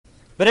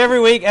But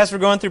every week, as we're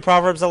going through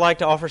Proverbs, I like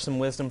to offer some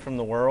wisdom from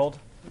the world.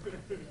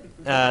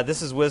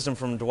 This is wisdom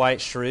from Dwight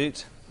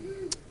Schrute.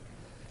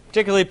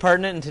 Particularly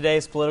pertinent in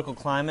today's political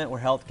climate where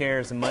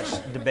healthcare is a much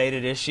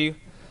debated issue.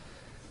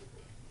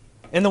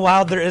 In the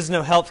wild, there is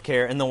no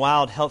healthcare. In the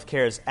wild,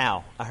 healthcare is,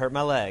 ow, I hurt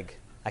my leg.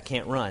 I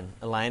can't run.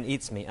 A lion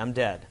eats me. I'm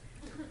dead.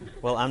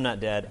 Well, I'm not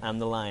dead. I'm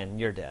the lion.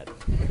 You're dead.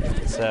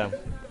 So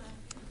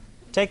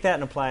take that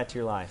and apply it to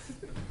your life.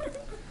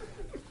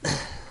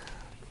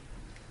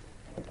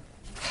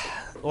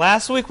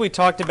 Last week we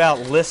talked about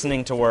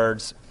listening to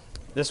words.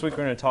 This week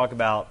we're going to talk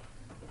about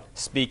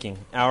speaking,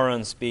 our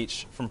own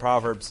speech from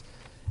Proverbs.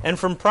 And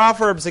from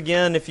Proverbs,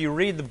 again, if you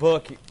read the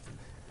book,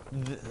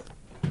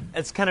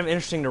 it's kind of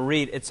interesting to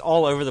read. It's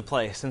all over the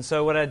place. And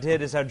so what I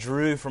did is I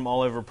drew from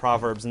all over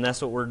Proverbs, and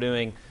that's what we're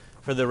doing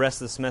for the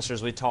rest of the semester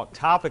as we talk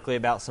topically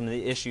about some of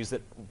the issues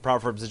that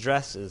Proverbs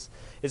addresses.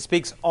 It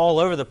speaks all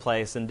over the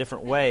place in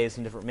different ways,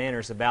 in different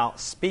manners about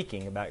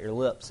speaking, about your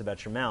lips,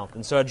 about your mouth.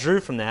 And so I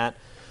drew from that.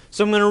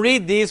 So I'm going to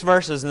read these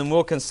verses, and then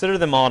we'll consider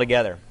them all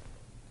together.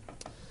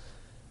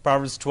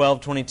 Proverbs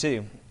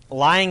 12:22.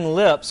 Lying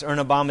lips are an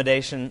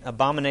abomination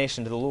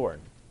to the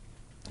Lord.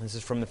 This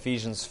is from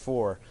Ephesians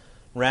 4.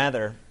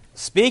 Rather,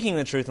 speaking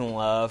the truth in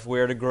love, we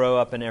are to grow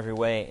up in every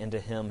way into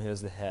Him who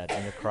is the head,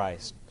 into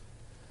Christ.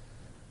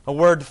 A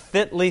word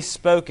fitly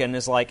spoken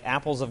is like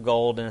apples of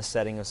gold in a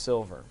setting of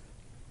silver.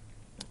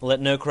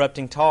 Let no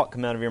corrupting talk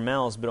come out of your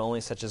mouths, but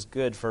only such as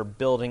good for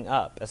building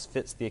up, as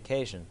fits the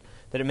occasion,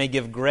 that it may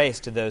give grace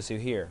to those who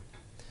hear.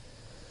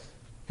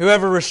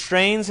 Whoever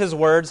restrains his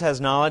words has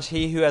knowledge.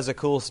 He who has a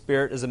cool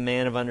spirit is a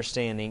man of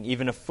understanding.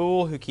 Even a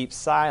fool who keeps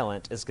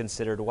silent is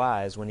considered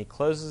wise. When he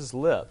closes his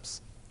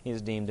lips, he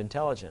is deemed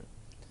intelligent.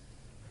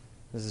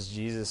 This is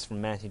Jesus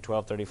from Matthew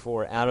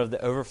 12:34. Out of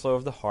the overflow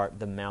of the heart,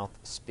 the mouth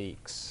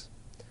speaks.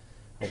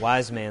 A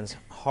wise man's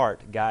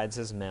heart guides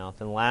his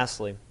mouth. And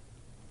lastly,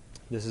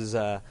 this is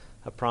a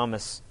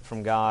promise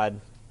from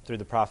God through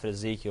the prophet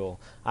Ezekiel.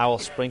 I will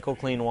sprinkle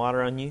clean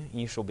water on you,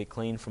 and you shall be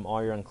clean from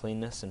all your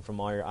uncleanness, and from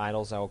all your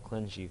idols I will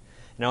cleanse you.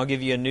 And I will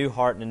give you a new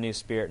heart and a new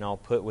spirit, and I will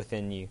put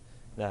within you,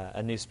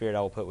 a new spirit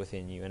I will put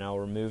within you, and I will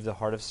remove the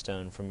heart of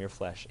stone from your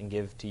flesh, and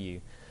give to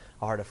you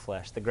a heart of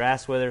flesh. The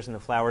grass withers and the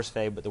flowers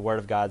fade, but the word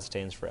of God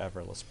stands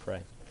forever. Let's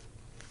pray.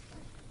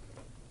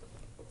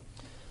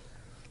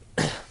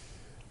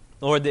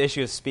 Lord, the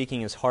issue of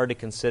speaking is hard to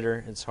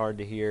consider. It's hard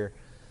to hear.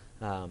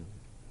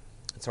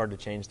 It's hard to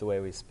change the way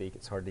we speak.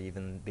 It's hard to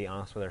even be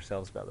honest with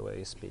ourselves about the way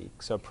we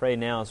speak. So pray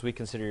now as we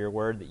consider your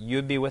word that you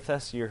would be with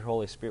us, your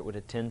Holy Spirit would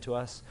attend to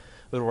us,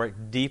 would work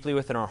deeply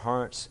within our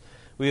hearts.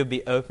 We would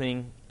be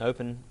open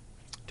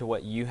to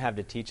what you have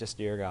to teach us,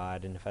 dear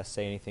God. And if I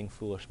say anything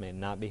foolish, may it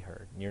not be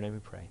heard. In your name we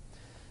pray.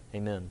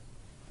 Amen.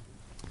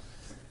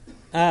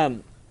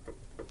 In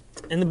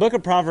the book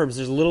of Proverbs,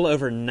 there's a little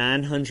over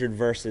 900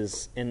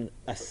 verses, and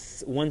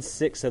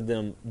 1/6 of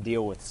them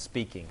deal with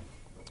speaking.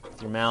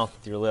 With your mouth,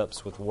 with your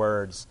lips, with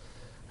words.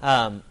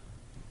 The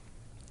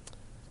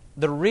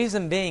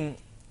reason being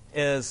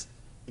is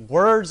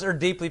words are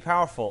deeply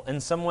powerful.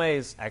 In some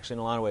ways, actually in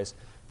a lot of ways,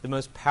 the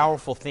most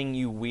powerful thing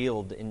you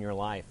wield in your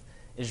life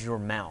is your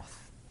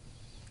mouth.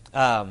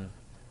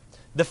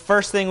 The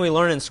first thing we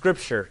learn in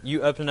Scripture,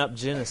 you open up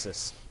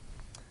Genesis.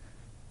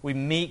 We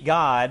meet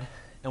God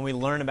and we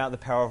learn about the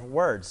power of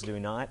words, do we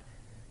not?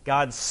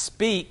 God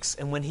speaks,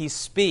 and when He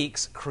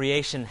speaks,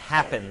 creation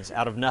happens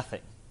out of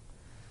nothing.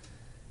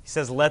 He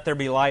says, let there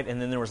be light,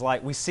 and then there was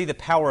light. We see the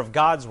power of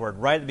God's Word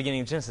right at the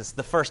beginning of Genesis.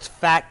 The first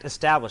fact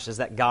established is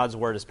that God's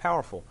Word is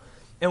powerful.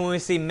 And when we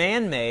see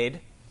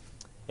man-made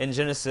in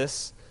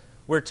Genesis,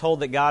 we're told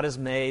that God has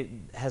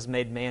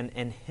made man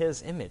in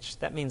His image.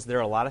 That means there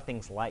are a lot of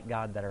things like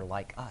God that are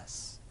like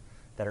us,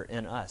 that are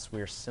in us.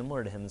 We are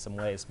similar to Him in some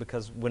ways,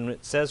 because when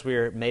it says we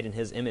are made in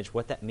His image,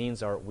 what that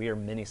means are we are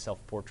many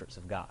self-portraits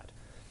of God.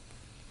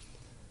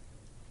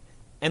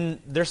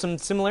 And there's some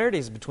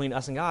similarities between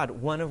us and God,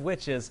 one of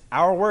which is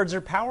our words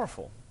are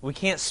powerful. We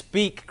can't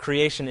speak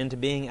creation into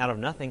being out of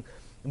nothing,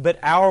 but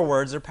our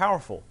words are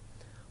powerful.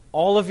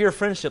 All of your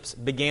friendships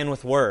began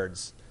with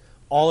words.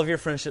 All of your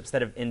friendships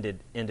that have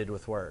ended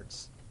with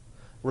words.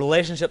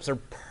 Relationships are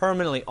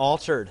permanently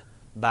altered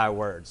by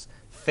words.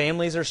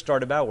 Families are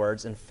started by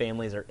words, and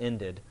families are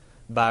ended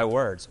by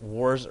words.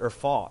 Wars are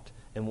fought,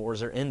 and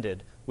wars are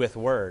ended with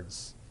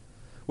words.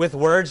 With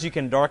words, you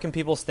can darken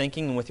people's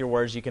thinking, and with your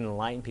words, you can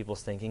enlighten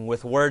people's thinking.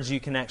 With words, you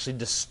can actually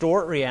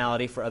distort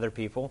reality for other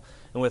people,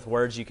 and with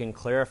words, you can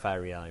clarify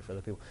reality for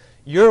other people.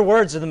 Your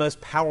words are the most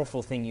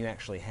powerful thing you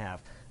actually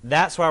have.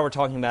 That's why we're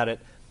talking about it.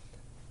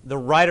 The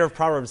writer of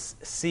Proverbs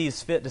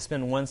sees fit to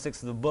spend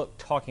 1/6 of the book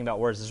talking about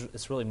words.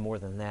 It's really more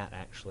than that,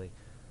 actually.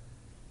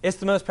 It's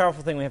the most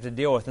powerful thing we have to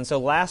deal with. And so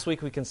last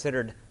week we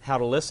considered how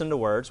to listen to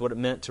words, what it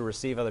meant to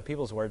receive other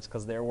people's words,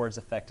 because their words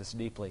affect us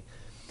deeply.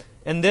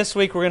 And this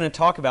week we're going to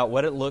talk about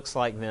what it looks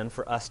like then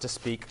for us to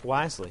speak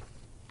wisely.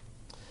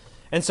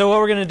 And so what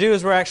we're going to do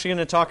is we're actually going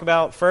to talk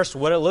about first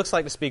what it looks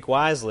like to speak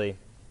wisely,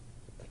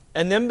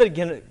 and then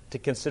begin to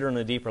consider on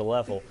a deeper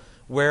level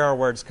where our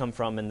words come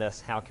from and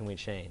thus how can we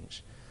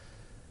change.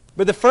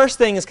 But the first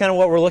thing is kind of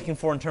what we're looking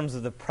for in terms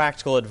of the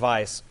practical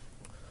advice.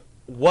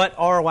 What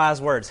are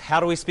wise words? How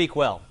do we speak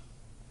well?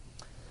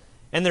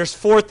 And there's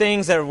 4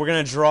 things that we're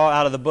going to draw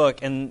out of the book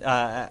and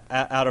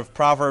out of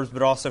Proverbs,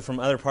 but also from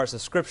other parts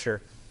of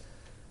Scripture.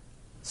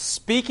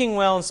 Speaking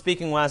well and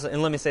speaking wisely.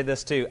 And let me say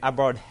this too. I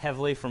borrowed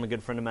heavily from a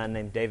good friend of mine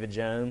named David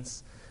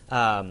Jones.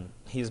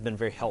 He's been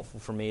very helpful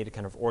for me to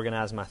kind of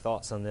organize my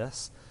thoughts on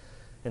this.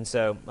 And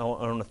so I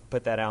want to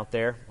put that out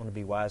there. I want to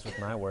be wise with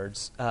my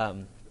words.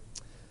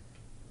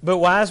 But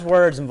wise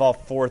words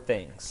involve 4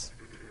 things.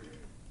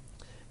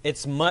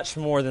 It's much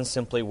more than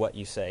simply what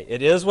you say.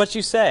 It is what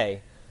you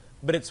say,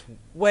 but it's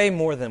way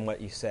more than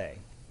what you say.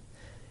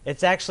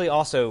 It's actually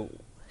also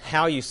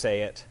how you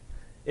say it.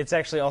 It's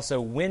actually also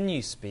when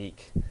you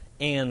speak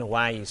and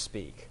why you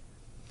speak.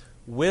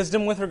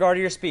 Wisdom with regard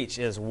to your speech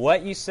is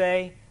what you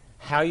say,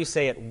 how you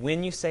say it,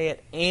 when you say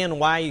it, and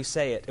why you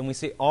say it. And we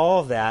see all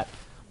of that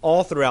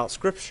all throughout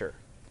Scripture.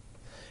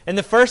 And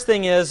the first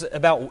thing is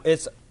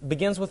it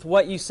begins with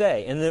what you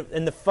say.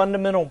 And the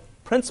fundamental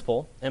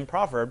principle in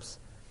Proverbs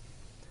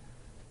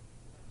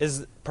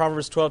is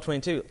Proverbs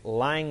 12:22.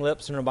 Lying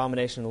lips are an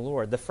abomination to the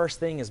Lord. The first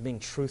thing is being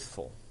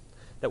truthful.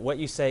 That what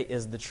you say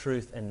is the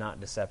truth and not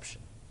deception.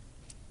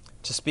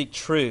 To speak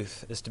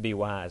truth is to be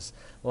wise.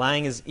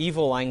 Lying is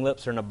evil. Lying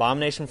lips are an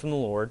abomination from the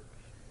Lord.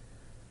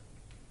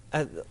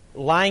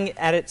 Lying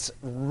at its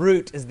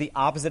root is the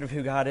opposite of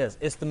who God is.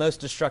 It's the most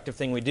destructive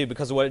thing we do,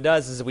 because what it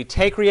does is we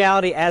take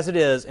reality as it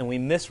is and we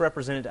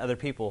misrepresent it to other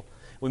people.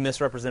 We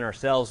misrepresent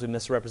ourselves, we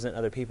misrepresent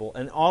other people,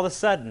 and all of a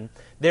sudden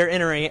they're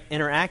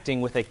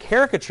interacting with a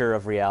caricature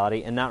of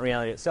reality and not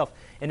reality itself,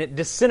 and it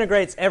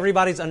disintegrates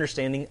everybody's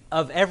understanding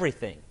of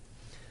everything.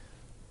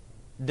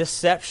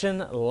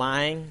 Deception,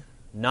 lying,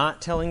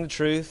 not telling the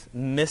truth,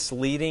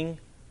 misleading,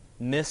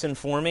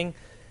 misinforming,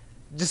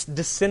 just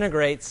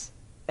disintegrates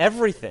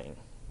everything.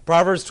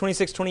 Proverbs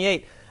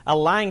 26:28, a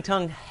lying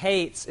tongue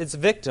hates its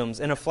victims,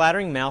 and a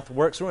flattering mouth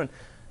works ruin.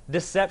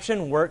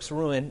 Deception works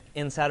ruin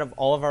inside of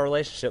all of our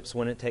relationships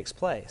when it takes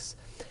place.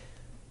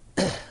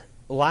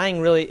 Lying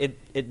really,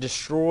 it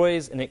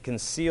destroys and it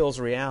conceals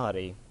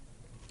reality.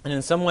 And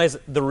in some ways,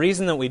 the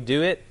reason that we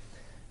do it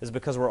is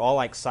because we're all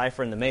like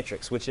Cypher in the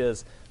Matrix, which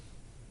is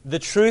the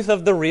truth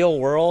of the real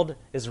world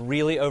is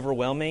really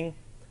overwhelming,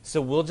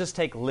 so we'll just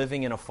take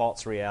living in a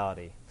false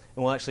reality.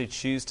 And we'll actually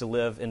choose to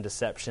live in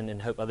deception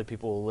and hope other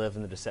people will live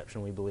in the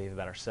deception we believe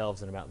about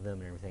ourselves and about them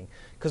and everything.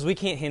 Because we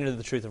can't handle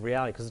the truth of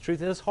reality, because the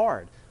truth is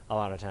hard a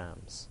lot of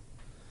times.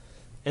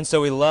 And so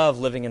we love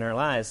living in our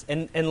lies.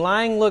 And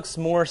lying looks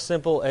more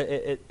simple.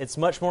 It's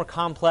much more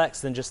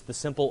complex than just the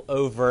simple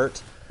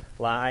overt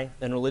lie.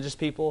 And religious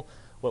people,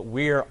 what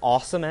we're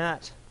awesome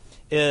at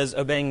is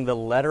obeying the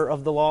letter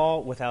of the law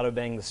without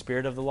obeying the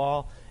spirit of the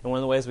law. And one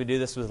of the ways we do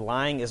this with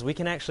lying is we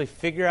can actually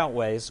figure out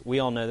ways, we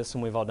all know this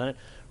and we've all done it,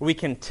 where we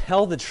can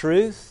tell the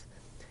truth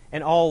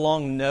and all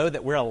along know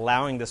that we're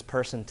allowing this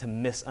person to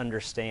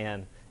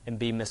misunderstand and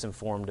be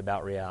misinformed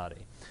about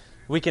reality.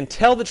 We can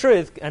tell the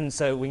truth, and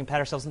so we can pat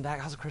ourselves on the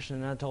back. I was a Christian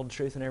and I told the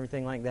truth and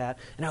everything like that,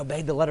 and I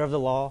obeyed the letter of the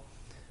law.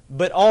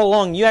 But all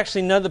along, you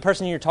actually know the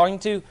person you're talking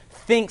to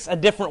thinks a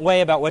different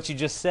way about what you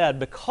just said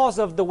because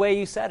of the way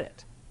you said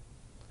it.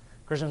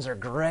 Christians are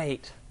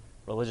great.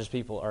 Religious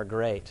people are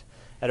great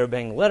at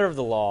obeying the letter of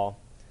the law,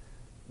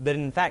 but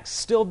in fact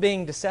still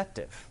being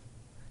deceptive.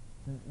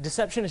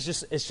 Deception is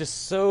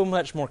just so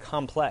much more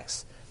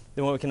complex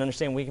than what we can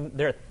understand.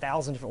 There are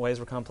 1,000 different ways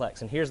we're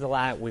complex. And here's the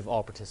lie we've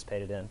all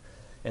participated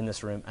in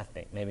this room, I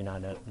think. Maybe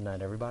not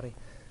everybody.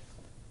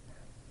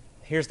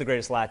 Here's the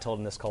greatest lie told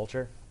in this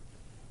culture.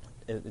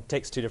 It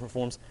takes 2 different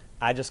forms.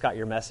 I just got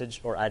your message,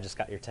 or I just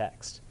got your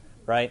text.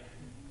 Right?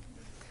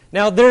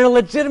 Now, there are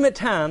legitimate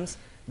times,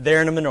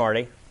 they're in a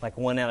minority, like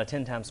 1 out of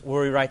 10 times,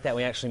 where we write that,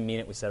 we actually mean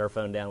it, we set our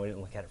phone down, we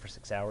didn't look at it for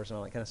 6 hours and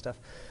all that kind of stuff.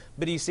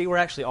 But you see, we're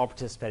actually all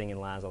participating in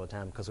lies all the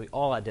time because we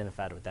all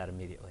identified with that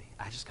immediately.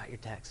 I just got your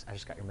text. I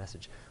just got your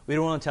message. We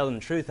don't want to tell them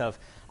the truth of,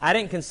 I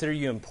didn't consider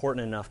you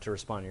important enough to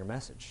respond to your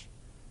message.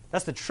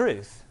 That's the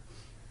truth,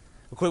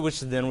 which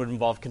then would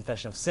involve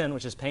confession of sin,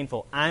 which is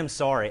painful. I'm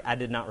sorry. I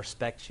did not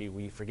respect you.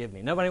 Will you forgive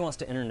me? Nobody wants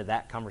to enter into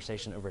that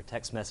conversation over a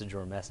text message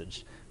or a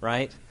message,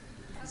 right?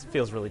 It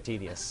feels really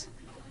tedious.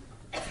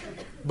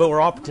 But we're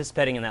all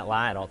participating in that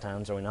lie at all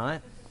times, are we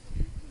not?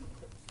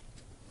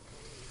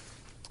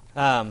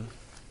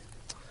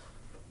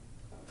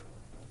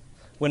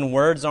 When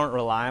words aren't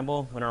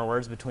reliable, when our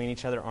words between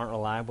each other aren't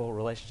reliable,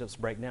 relationships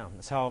break down.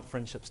 That's how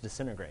friendships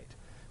disintegrate.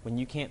 When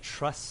you can't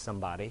trust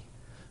somebody,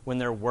 when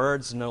their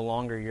words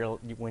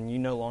when you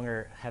no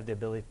longer have the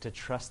ability to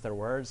trust their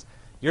words,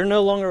 you're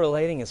no longer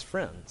relating as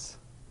friends.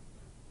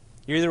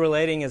 You're either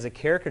relating as a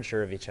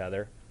caricature of each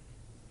other,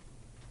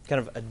 kind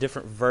of a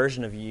different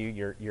version of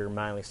you, your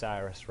Miley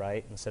Cyrus,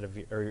 right?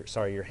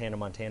 Your Hannah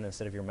Montana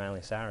instead of your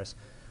Miley Cyrus.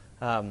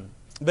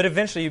 But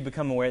eventually you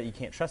become aware that you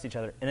can't trust each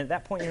other, and at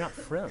that point you're not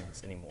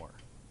friends anymore.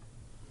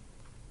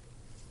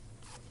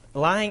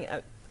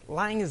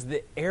 Lying is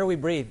the air we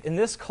breathe. In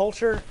this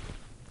culture,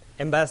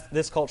 and by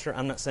this culture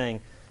I'm not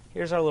saying,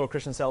 here's our little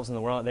Christian selves in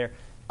the world out there.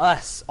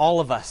 Us, all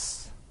of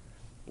us,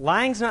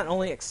 lying's not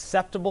only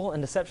acceptable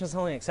and deception's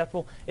not only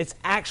acceptable, it's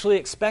actually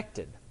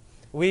expected.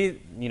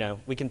 We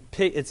can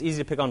pick, it's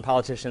easy to pick on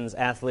politicians,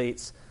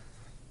 athletes,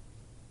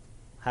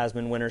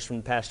 Heisman winners from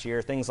the past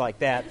year, things like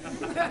that.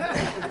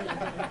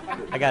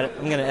 I'm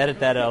going to edit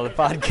that out of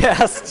the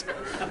podcast.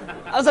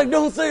 I was like,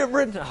 don't say it,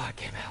 Brenton. Oh, it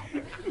came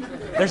out.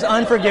 There's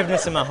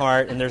unforgiveness in my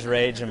heart, and there's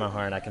rage in my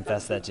heart. I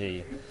confess that to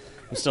you.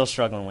 I'm still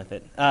struggling with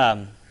it.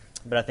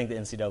 But I think the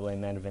NCAA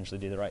might eventually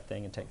do the right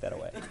thing and take that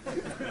away.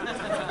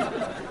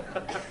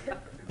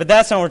 But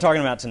that's not what we're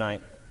talking about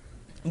tonight.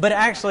 But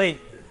actually,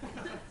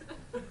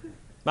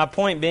 my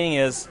point being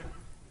is,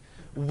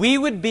 we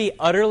would be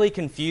utterly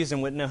confused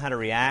and wouldn't know how to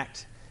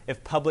react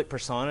if public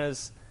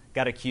personas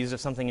got accused of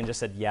something and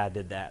just said, yeah, I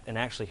did that, and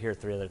actually here are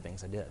 3 other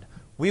things I did.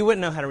 We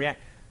wouldn't know how to react.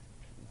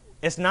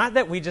 It's not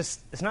that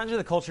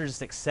the culture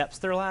just accepts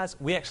their lies.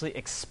 We actually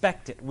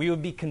expect it. We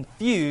would be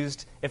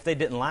confused if they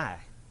didn't lie.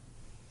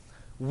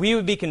 We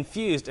would be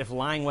confused if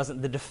lying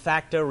wasn't the de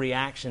facto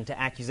reaction to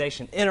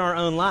accusation in our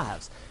own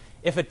lives.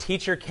 If a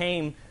teacher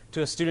came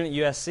to a student at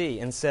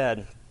USC and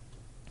said,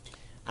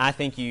 I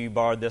think you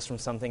borrowed this from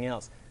something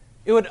else,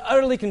 it would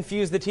utterly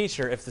confuse the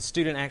teacher if the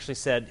student actually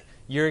said,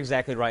 you're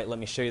exactly right, let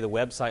me show you the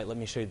website, let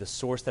me show you the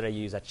source that I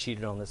use, I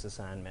cheated on this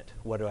assignment,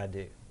 what do I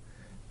do?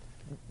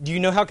 Do you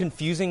know how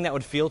confusing that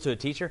would feel to a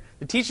teacher?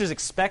 The teacher's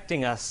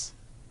expecting us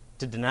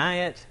to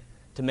deny it,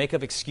 to make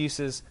up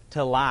excuses,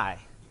 to lie.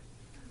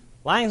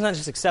 Lying is not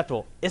just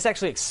acceptable, it's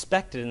actually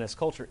expected in this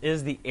culture. It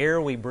is the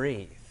air we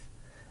breathe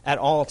at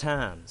all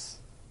times.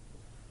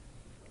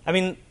 I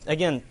mean,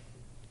 again,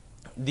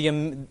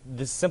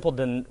 the simple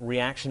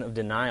reaction of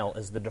denial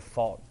is the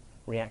default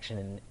reaction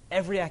in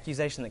every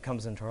accusation that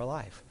comes into our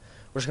life.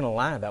 We're just going to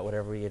lie about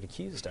whatever we get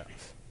accused of.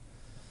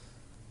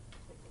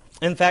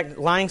 In fact,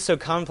 lying's so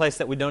commonplace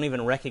that we don't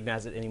even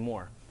recognize it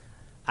anymore.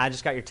 I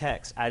just got your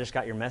text. I just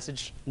got your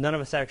message. None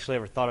of us actually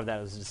ever thought of that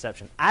as a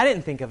deception. I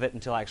didn't think of it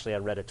until actually I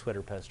read a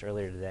Twitter post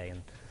earlier today,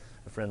 and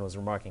a friend was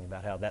remarking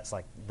about how that's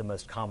like the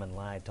most common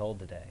lie told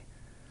today.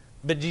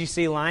 But do you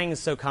see, lying is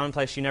so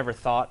commonplace you never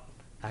thought,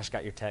 I just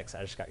got your text,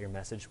 I just got your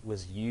message,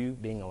 was you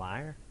being a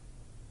liar?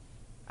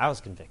 I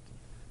was convicted.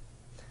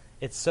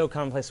 It's so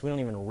commonplace we don't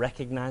even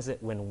recognize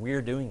it when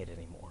we're doing it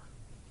anymore.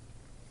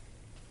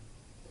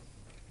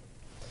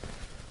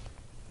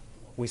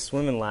 We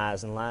swim in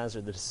lies, and lies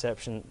are the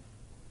deception.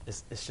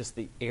 It's just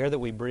the air that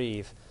we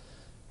breathe.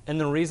 And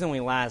the reason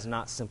we lie is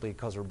not simply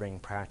because we're being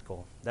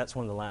practical. That's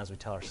one of the lies we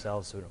tell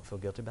ourselves so we don't feel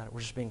guilty about it.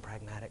 We're just being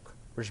pragmatic.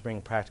 We're just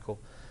being practical.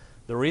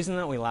 The reason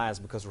that we lie is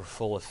because we're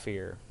full of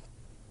fear.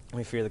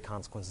 We fear the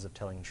consequences of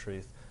telling the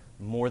truth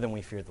more than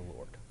we fear the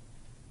Lord.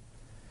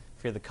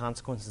 Fear the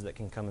consequences that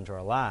can come into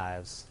our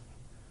lives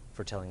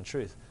for telling the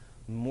truth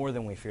more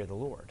than we fear the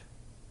Lord.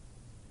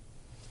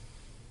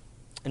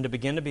 And to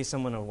begin to be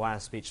someone of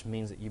wise speech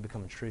means that you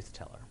become a truth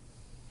teller.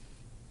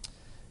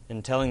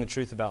 And telling the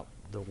truth about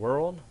the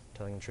world,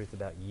 telling the truth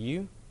about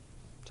you,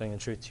 telling the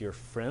truth to your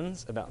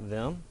friends about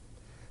them,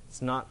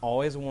 it's not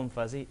always warm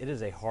fuzzy. It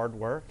is a hard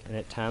work, and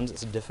at times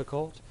it's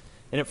difficult.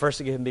 And at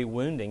first it can be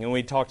wounding. And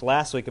we talked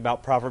last week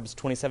about Proverbs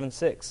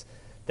 27:6,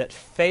 that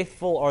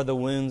faithful are the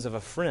wounds of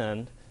a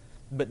friend,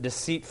 but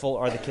deceitful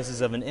are the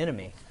kisses of an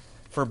enemy.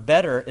 For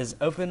better is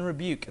open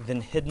rebuke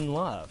than hidden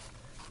love.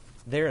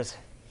 There is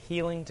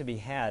healing to be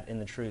had in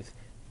the truth,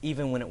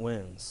 even when it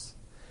wounds.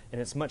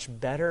 And it's much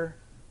better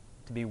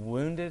to be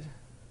wounded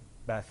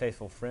by a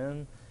faithful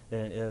friend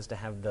than it is to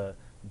have the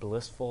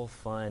blissful,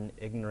 fun,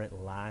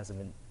 ignorant lies of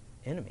an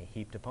enemy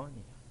heaped upon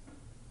you.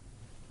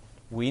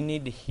 We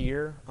need to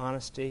hear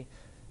honesty,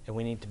 and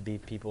we need to be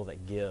people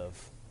that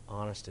give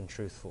honest and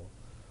truthful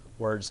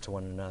words to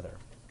one another.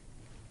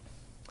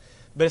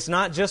 But it's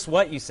not just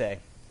what you say.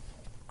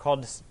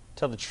 Called to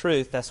tell the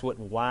truth, that's what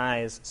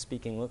wise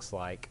speaking looks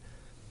like,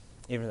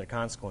 even their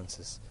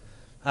consequences.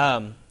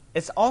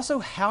 It's also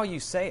how you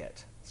say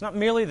it. It's not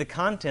merely the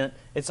content,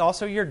 it's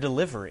also your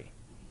delivery.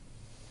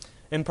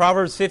 In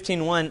Proverbs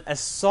 15:1, a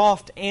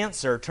soft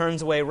answer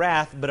turns away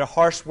wrath, but a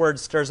harsh word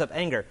stirs up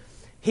anger.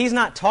 He's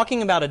not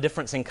talking about a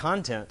difference in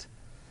content.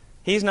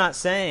 He's not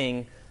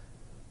saying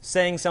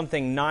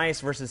something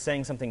nice versus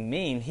saying something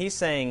mean. He's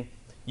saying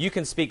you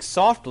can speak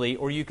softly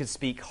or you can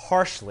speak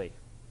harshly,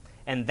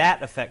 and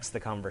that affects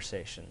the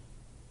conversation.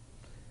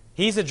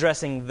 He's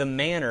addressing the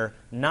manner,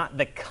 not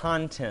the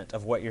content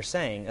of what you're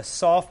saying. A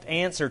soft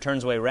answer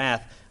turns away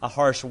wrath. A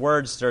harsh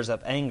word stirs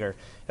up anger.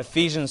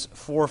 Ephesians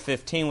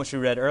 4:15, which we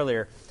read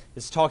earlier,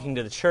 is talking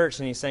to the church,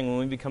 and he's saying when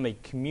we become a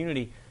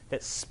community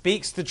that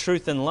speaks the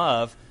truth in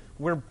love,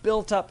 we're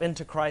built up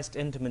into Christ,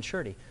 into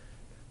maturity.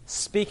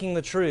 Speaking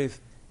the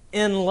truth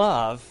in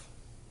love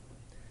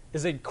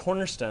is a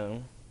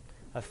cornerstone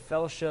of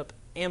fellowship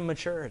and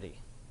maturity.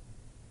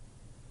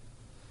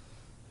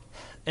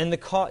 And the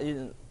call,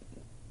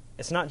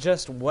 it's not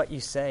just what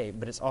you say,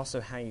 but it's also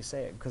how you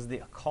say it. Because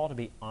the call to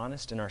be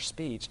honest in our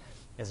speech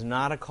is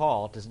not a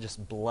call to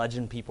just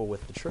bludgeon people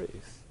with the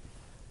truth.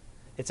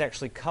 It's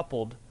actually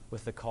coupled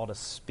with the call to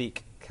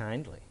speak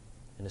kindly,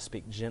 and to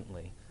speak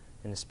gently,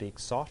 and to speak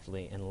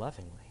softly and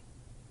lovingly.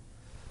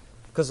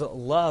 Because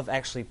love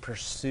actually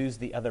pursues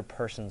the other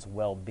person's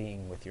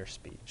well-being with your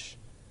speech.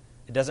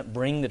 It doesn't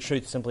bring the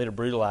truth simply to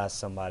brutalize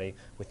somebody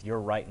with your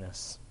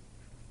rightness.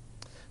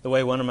 The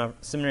way one of my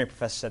seminary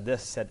professors said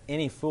this, he said,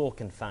 any fool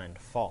can find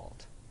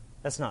fault.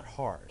 That's not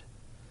hard.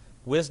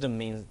 Wisdom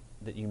means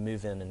that you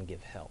move in and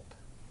give help.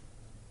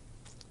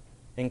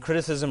 In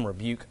criticism,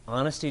 rebuke,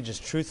 honesty,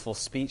 just truthful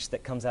speech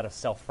that comes out of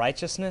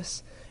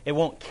self-righteousness, it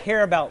won't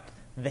care about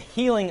the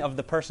healing of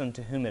the person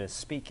to whom it is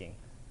speaking.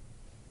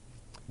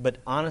 But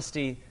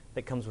honesty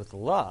that comes with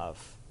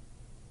love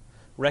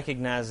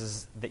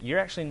recognizes that you're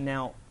actually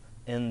now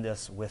in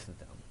this with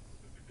them.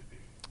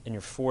 And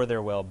you're for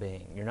their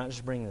well-being. You're not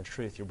just bringing the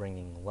truth, you're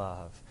bringing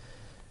love.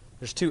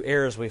 There's two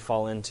errors we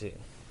fall into.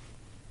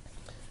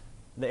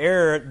 The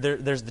error,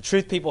 there's the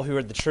truth people who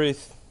are the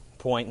truth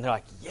point, and they're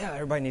like, yeah,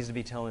 everybody needs to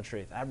be telling the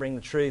truth. I bring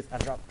the truth, I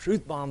drop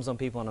truth bombs on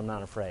people, and I'm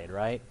not afraid,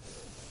 right?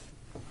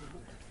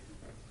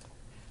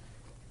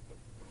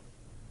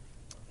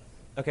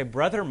 Okay,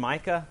 Brother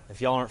Micah,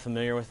 if y'all aren't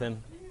familiar with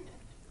him,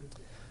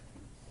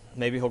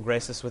 maybe he'll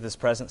grace us with his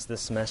presence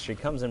this semester. He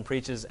comes and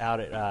preaches out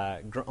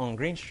at on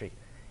Green Street.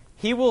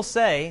 He will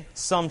say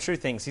some true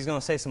things. He's going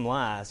to say some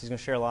lies. He's going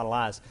to share a lot of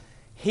lies.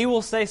 He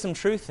will say some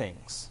true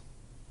things.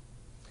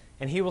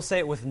 And he will say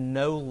it with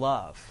no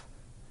love.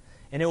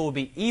 And it will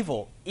be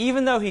evil,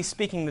 even though he's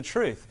speaking the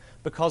truth.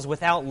 Because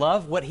without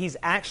love, what he's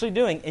actually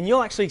doing, and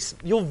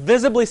you'll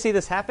visibly see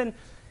this happen,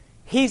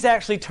 he's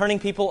actually turning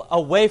people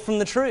away from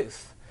the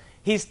truth.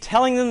 He's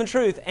telling them the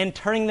truth and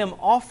turning them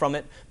off from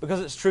it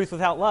because it's truth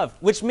without love,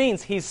 which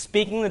means he's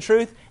speaking the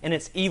truth and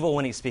it's evil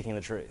when he's speaking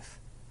the truth.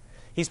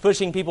 He's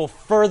pushing people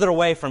further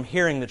away from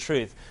hearing the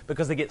truth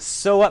because they get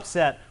so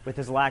upset with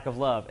his lack of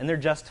love, and they're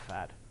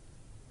justified.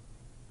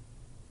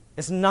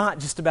 It's not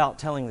just about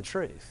telling the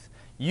truth.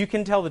 You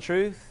can tell the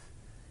truth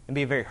and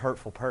be a very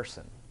hurtful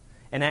person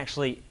and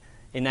actually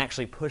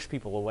push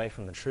people away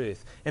from the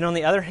truth. And on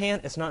the other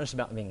hand, it's not just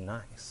about being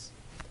nice.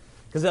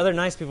 Because the other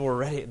nice people were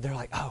ready. They're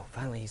like, oh,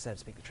 finally he said,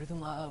 speak the truth in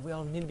love. We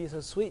all need to be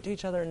so sweet to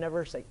each other and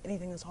never say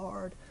anything that's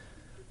hard.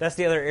 That's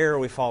the other error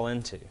we fall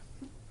into.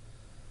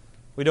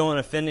 We don't want to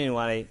offend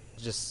anybody.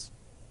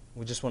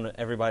 We just want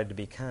everybody to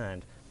be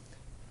kind.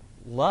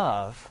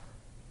 Love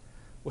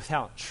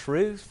without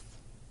truth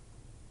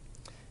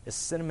is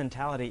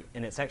sentimentality,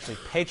 and it's actually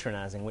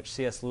patronizing, which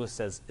C.S. Lewis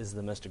says is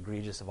the most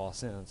egregious of all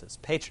sins. It's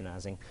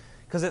patronizing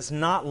because it's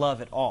not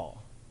love at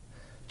all.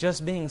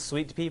 Just being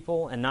sweet to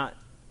people and not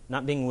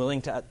being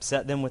willing to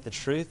upset them with the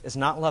truth is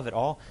not love at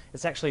all.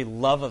 It's actually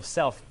love of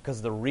self,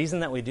 because the reason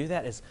that we do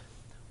that is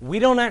we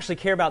don't actually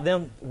care about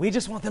them. We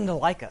just want them to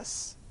like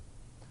us,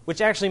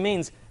 which actually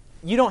means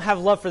you don't have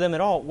love for them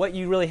at all. What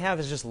you really have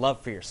is just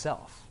love for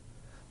yourself.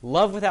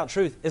 Love without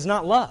truth is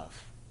not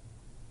love.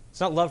 It's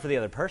not love for the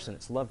other person.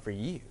 It's love for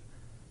you.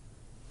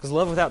 Because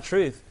love without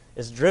truth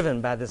is driven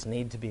by this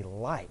need to be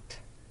liked.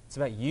 It's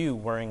about you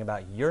worrying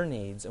about your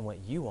needs and what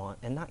you want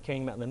and not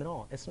caring about them at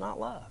all. It's not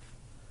love.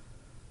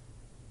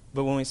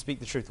 But when we speak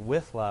the truth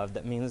with love,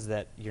 that means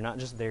that you're not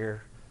just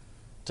there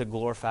to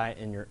glorify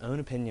in your own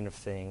opinion of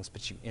things,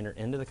 but you enter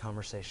into the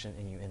conversation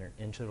and you enter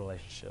into the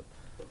relationship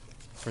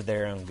for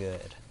their own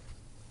good.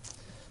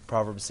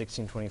 Proverbs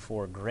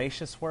 16:24,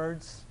 gracious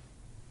words,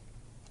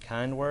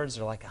 kind words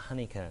are like a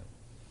honeycomb.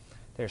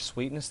 They are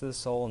sweetness to the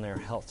soul and they are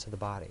health to the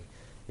body.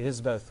 It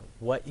is both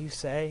what you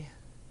say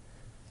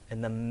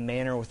and the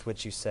manner with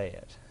which you say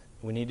it.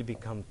 We need to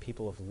become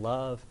people of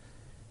love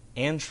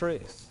and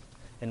truth.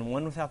 And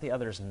one without the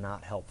other is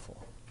not helpful.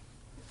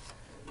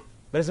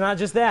 But it's not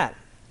just that.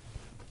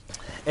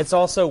 It's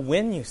also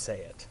when you say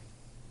it.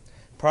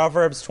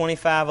 Proverbs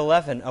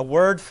 25:11, a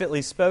word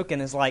fitly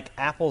spoken is like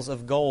apples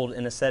of gold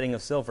in a setting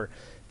of silver.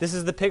 This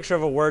is the picture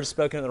of a word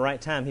spoken at the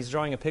right time. He's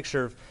drawing a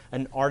picture of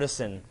an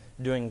artisan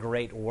doing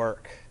great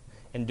work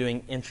and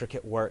doing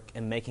intricate work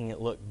and making it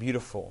look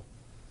beautiful.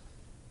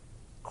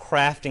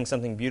 Crafting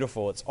something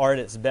beautiful. It's art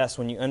at its best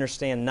when you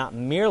understand not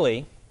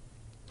merely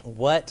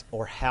what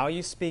or how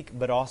you speak,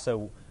 but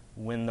also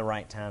when the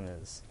right time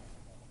is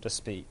to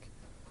speak.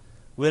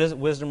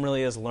 Wisdom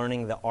really is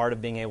learning the art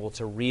of being able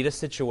to read a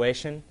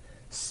situation,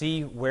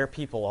 see where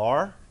people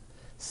are,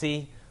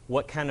 see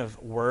what kind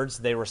of words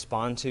they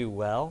respond to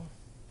well,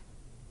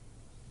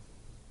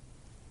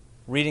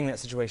 reading that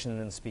situation and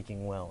then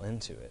speaking well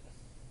into it.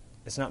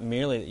 It's not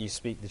merely that you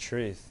speak the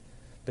truth,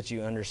 but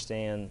you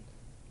understand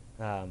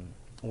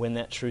when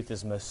that truth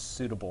is most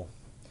suitable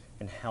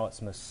and how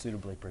it's most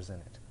suitably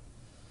presented.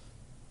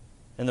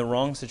 In the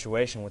wrong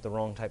situation with the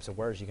wrong types of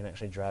words, you can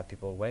actually drive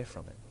people away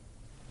from it.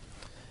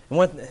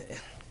 And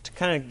to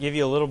kind of give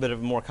you a little bit of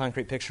a more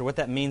concrete picture, what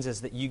that means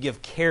is that you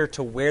give care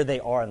to where they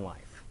are in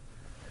life.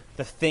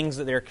 The things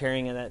that they're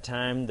carrying at that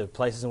time, the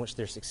places in which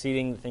they're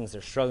succeeding, the things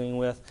they're struggling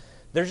with.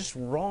 They're just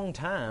wrong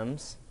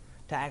times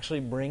to actually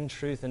bring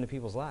truth into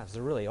people's lives.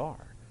 There really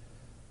are.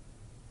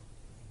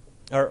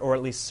 Or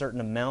at least certain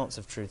amounts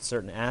of truth,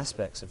 certain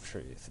aspects of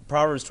truth.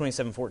 Proverbs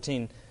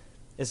 27:14,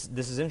 this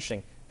is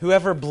interesting.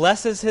 Whoever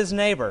blesses his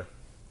neighbor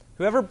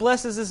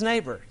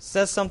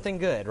says something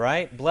good,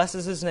 right?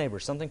 Blesses his neighbor,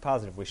 something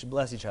positive. We should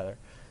bless each other.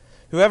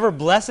 Whoever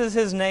blesses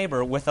his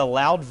neighbor with a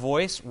loud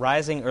voice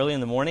rising early in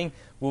the morning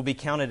will be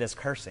counted as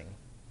cursing.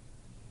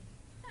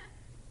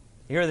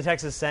 You hear what the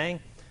text is saying?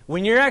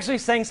 When you're actually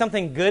saying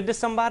something good to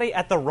somebody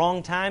at the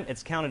wrong time,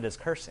 it's counted as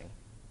cursing.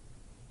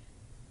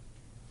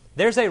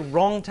 There's a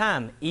wrong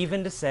time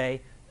even to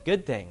say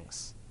good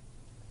things.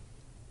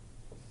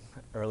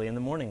 Early in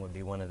the morning would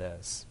be one of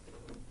those.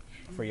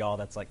 For y'all,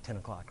 that's like 10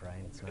 o'clock,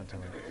 right? It's not 10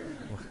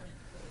 o'clock.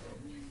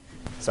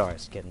 Sorry,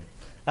 just kidding.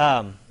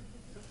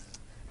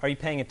 Are you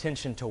paying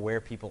attention to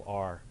where people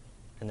are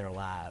in their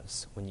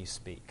lives when you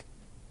speak?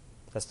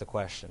 That's the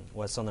question.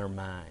 What's on their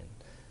mind?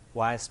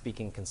 Why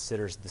speaking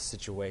considers the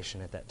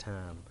situation at that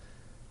time?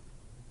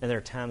 And there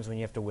are times when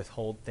you have to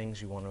withhold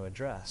things you want to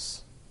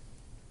address.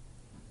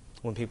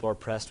 When people are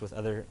pressed with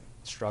other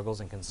struggles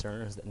and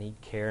concerns that need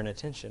care and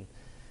attention.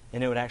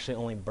 And it would actually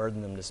only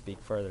burden them to speak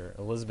further.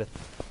 Elizabeth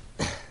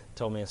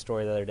told me a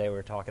story the other day. We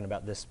were talking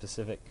about this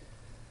specific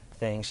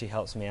thing. She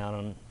helps me out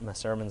on my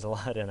sermons a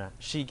lot, and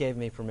she gave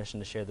me permission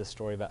to share this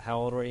story about how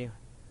old were you?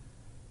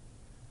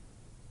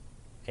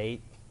 8,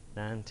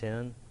 9,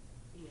 10?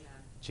 Yeah.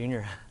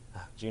 Junior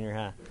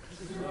high.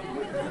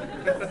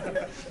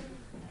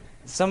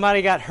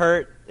 Somebody got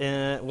hurt.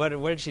 What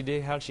did she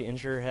do? How did she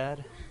injure her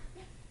head?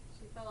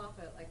 She fell off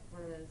at like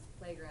one of those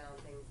playground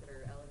things that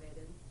are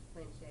elevated,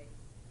 plane shakes.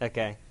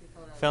 Okay.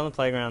 Fell in the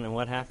playground, and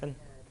what happened?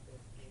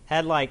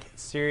 Had like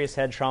serious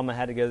head trauma,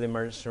 had to go to the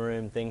emergency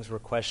room. Things were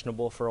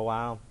questionable for a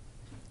while.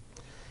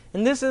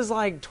 And this is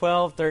like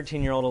 12,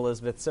 13-year-old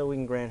Elizabeth, so we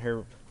can grant her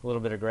a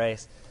little bit of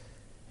grace.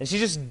 And she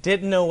just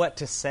didn't know what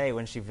to say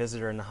when she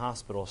visited her in the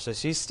hospital. So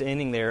she's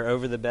standing there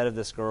over the bed of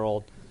this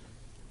girl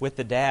with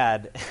the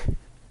dad.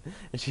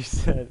 And she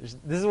said,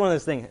 this is one of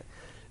those things,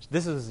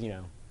 this was,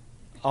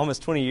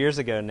 almost 20 years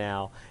ago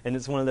now. And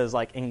it's one of those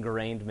like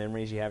ingrained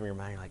memories you have in your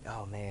mind. You're like,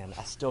 oh man,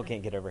 I still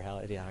can't get over how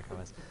idiotic I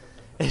was.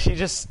 And she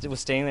just was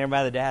standing there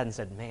by the dad and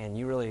said, man,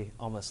 you really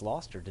almost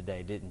lost her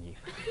today, didn't you?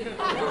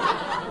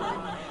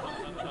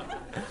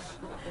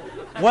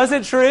 Was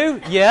it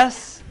true?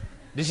 Yes.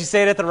 Did she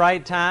say it at the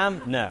right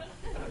time? No.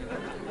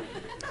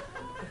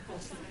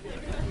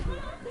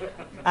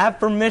 I have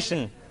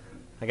permission.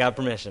 I got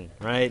permission,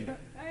 right?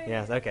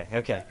 Yes,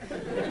 okay.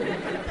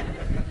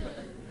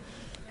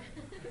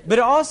 But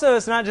also,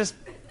 it's not just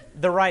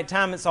the right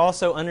time, it's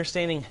also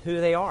understanding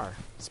who they are.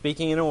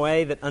 Speaking in a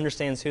way that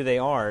understands who they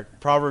are.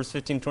 Proverbs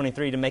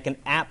 15:23, to make an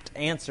apt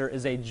answer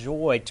is a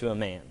joy to a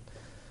man.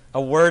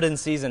 A word in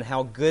season,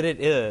 how good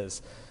it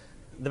is.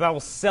 The Bible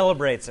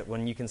celebrates it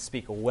when you can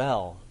speak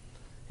well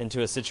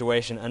into a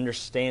situation,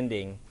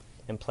 understanding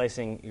and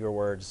placing your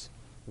words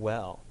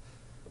well.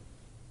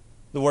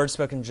 The word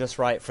spoken just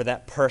right for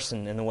that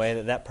person in the way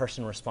that that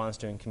person responds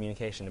to in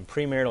communication. In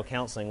premarital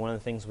counseling, one of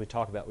the things we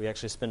talk about, we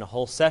actually spend a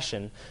whole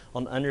session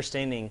on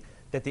understanding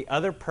that the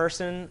other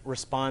person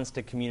responds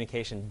to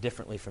communication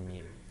differently from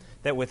you.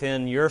 That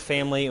within your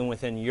family and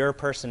within your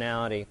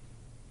personality,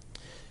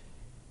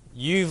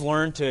 you've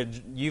learned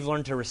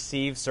to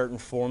receive certain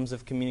forms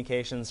of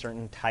communication,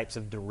 certain types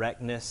of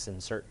directness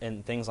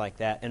and things like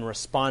that, and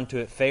respond to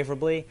it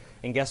favorably.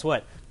 And guess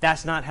what?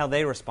 That's not how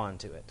they respond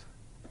to it.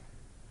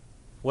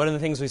 One of the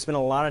things we spend a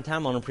lot of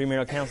time on in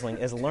premarital counseling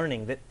is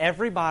learning that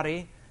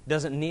everybody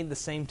doesn't need the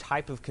same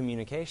type of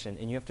communication,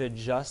 and you have to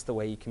adjust the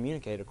way you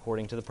communicate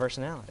according to the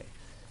personality.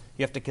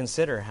 You have to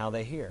consider how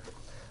they hear.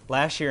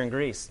 Last year in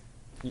Greece,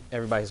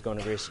 everybody's going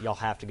to Greece. Y'all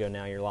have to go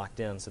now. You're locked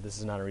in, so this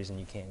is not a reason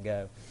you can't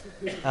go.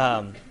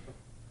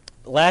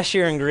 Last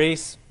year in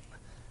Greece,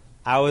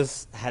 I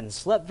hadn't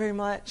slept very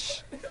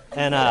much,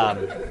 and I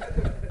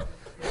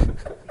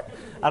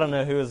don't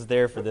know who was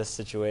there for this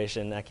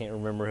situation. I can't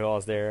remember who all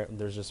was there.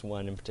 There's just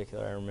one in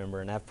particular I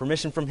remember, and I have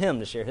permission from him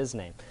to share his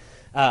name.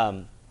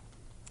 I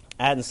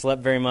hadn't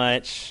slept very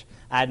much.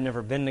 I'd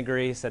never been to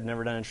Greece. I'd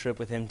never done a trip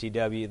with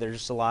MTW. There's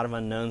just a lot of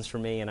unknowns for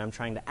me, and I'm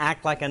trying to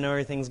act like I know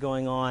everything's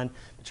going on.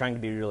 I'm trying to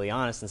be really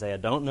honest and say I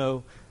don't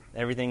know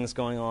everything that's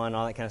going on,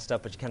 all that kind of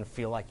stuff, but you kind of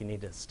feel like you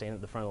need to stand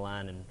at the front of the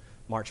line and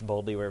march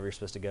boldly wherever you're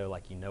supposed to go,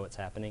 like you know what's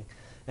happening.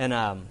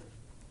 And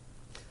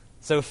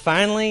so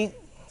finally,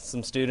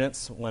 some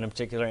students, one in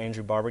particular,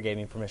 Andrew Barber, gave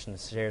me permission to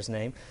share his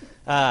name,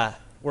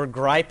 were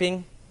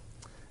griping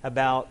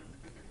about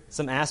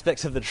some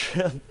aspects of the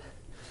trip.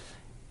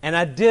 And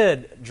I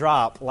did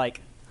drop like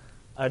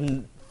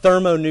a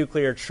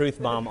thermonuclear truth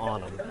bomb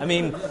on them. I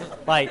mean,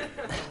 like,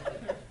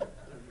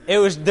 there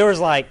was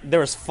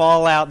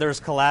fallout, there was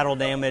collateral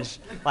damage.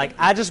 Like,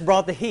 I just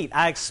brought the heat.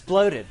 I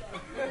exploded.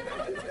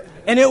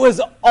 And it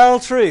was all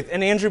truth.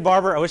 And Andrew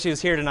Barber, I wish he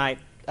was here tonight.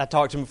 I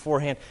talked to him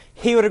beforehand.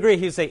 He would agree.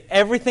 He would say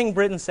everything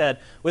Britton said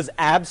was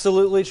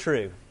absolutely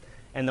true.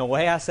 And the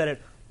way I said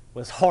it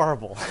was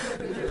horrible.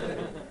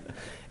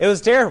 It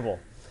was terrible.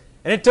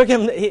 And it took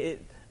him...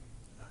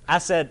 I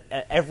said,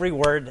 every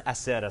word I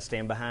said, I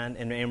stand behind.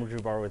 And Andrew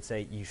Barber would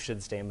say, you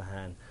should stand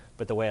behind.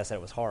 But the way I said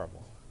it was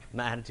horrible.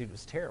 My attitude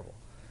was terrible.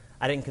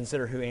 I didn't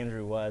consider who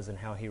Andrew was and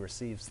how he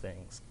receives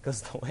things.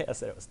 Because the way I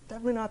said it was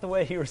definitely not the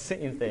way he was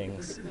seeing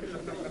things.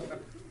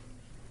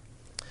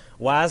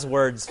 Wise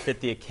words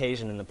fit the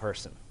occasion and the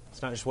person.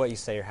 It's not just what you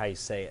say or how you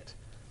say it.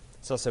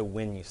 It's also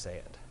when you say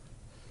it.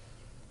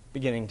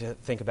 Beginning to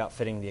think about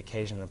fitting the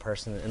occasion and the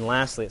person. And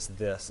lastly, it's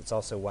this. It's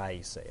also why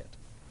you say it.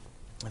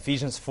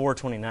 Ephesians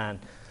 4:29.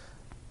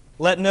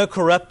 Let no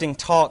corrupting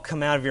talk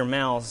come out of your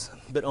mouths,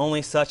 but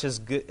only such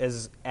as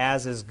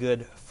is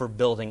good for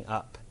building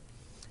up,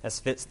 as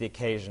fits the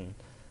occasion,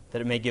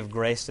 that it may give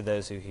grace to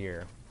those who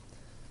hear.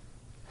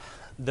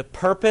 The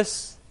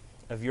purpose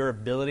of your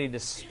ability to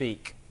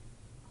speak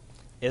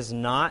is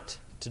not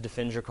to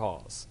defend your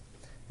cause.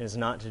 It is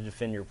not to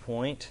defend your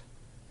point.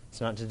 It's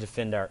not to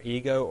defend our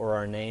ego or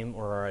our name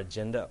or our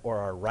agenda or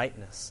our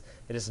rightness.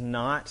 It is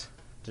not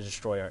to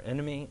destroy our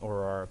enemy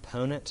or our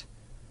opponent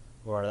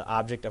or the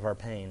object of our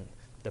pain.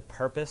 The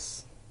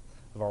purpose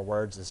of our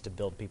words is to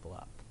build people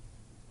up,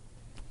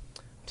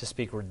 to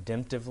speak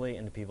redemptively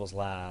into people's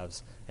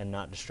lives and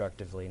not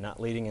destructively, not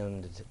leading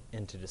them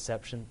into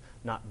deception,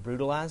 not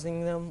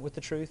brutalizing them with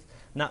the truth,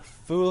 not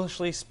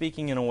foolishly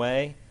speaking in a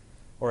way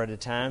or at a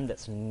time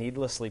that's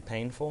needlessly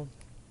painful.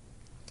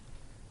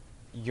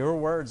 Your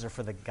words are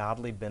for the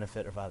godly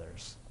benefit of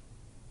others.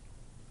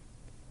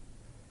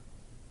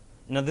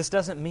 Now, this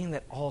doesn't mean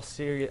that all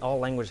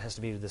language has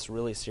to be this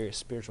really serious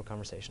spiritual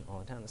conversation all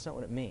the time. That's not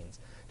what it means.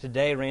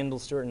 Today, Randall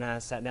Stewart and I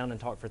sat down and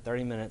talked for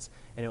 30 minutes,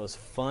 and it was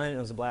fun, it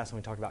was a blast, and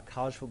we talked about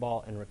college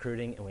football and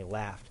recruiting, and we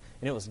laughed.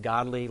 And it was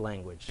godly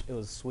language. It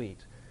was sweet.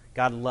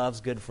 God loves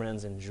good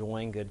friends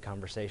enjoying good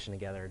conversation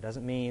together. It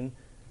doesn't mean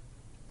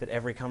that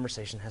every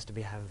conversation has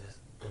to have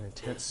an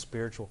intense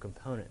spiritual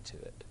component to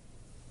it.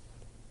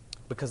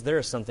 Because there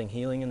is something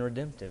healing and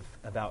redemptive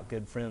about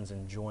good friends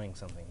enjoying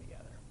something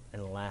together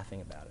and laughing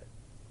about it.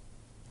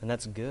 And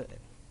that's good.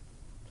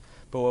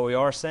 But what we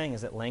are saying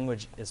is that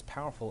language is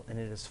powerful, and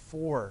it is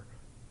for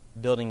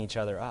building each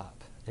other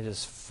up. It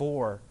is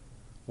for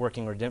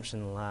working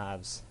redemption in the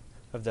lives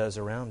of those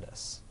around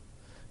us.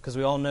 Because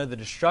we all know the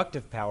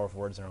destructive power of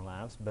words in our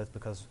lives, both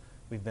because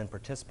we've been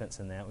participants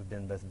in that. We've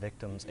been both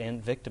victims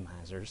and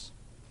victimizers.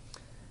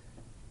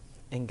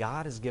 And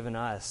God has given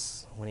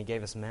us, when He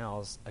gave us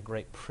mouths, a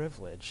great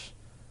privilege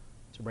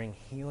to bring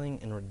healing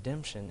and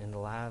redemption in the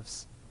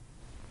lives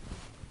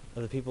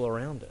of the people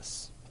around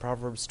us.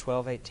 Proverbs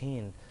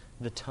 12:18,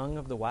 the tongue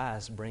of the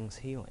wise brings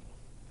healing.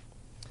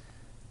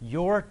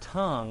 Your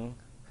tongue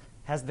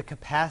has the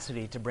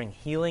capacity to bring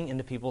healing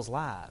into people's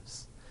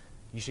lives.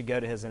 You should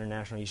go to His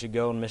International. You should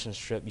go on a missions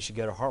trip. You should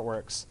go to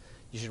Heartworks.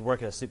 You should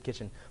work at a soup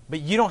kitchen.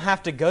 But you don't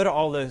have to go to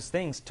all those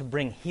things to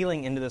bring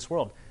healing into this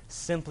world.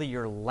 Simply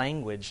your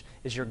language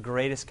is your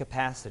greatest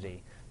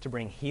capacity to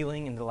bring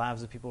healing into the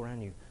lives of people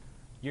around you.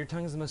 Your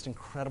tongue is the most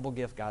incredible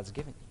gift God's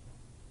given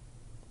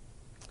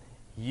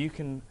you.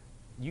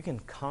 You can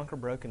conquer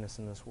brokenness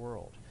in this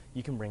world.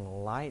 You can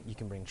bring light. You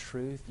can bring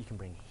truth. You can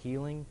bring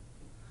healing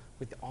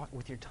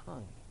with your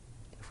tongue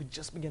if we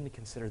just begin to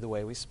consider the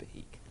way we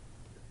speak.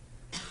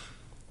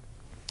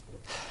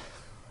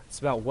 It's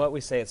about what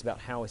we say. It's about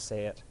how we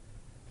say it,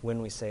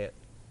 when we say it,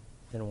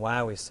 and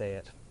why we say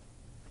it.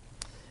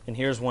 And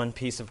here's one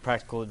piece of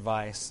practical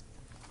advice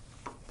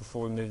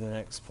before we move to the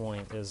next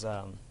point is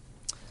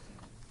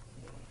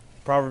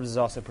Proverbs is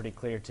also pretty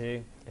clear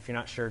too. If you're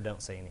not sure,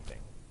 don't say anything.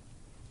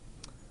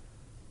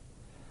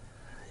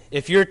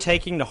 If you're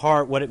taking to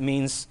heart what it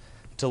means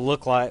to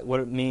look like, what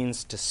it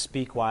means to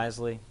speak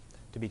wisely,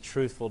 to be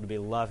truthful, to be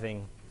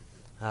loving,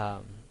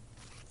 to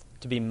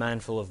be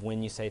mindful of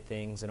when you say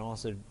things, and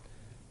also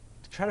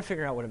to try to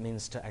figure out what it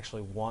means to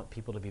actually want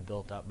people to be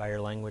built up by your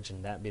language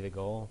and that be the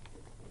goal.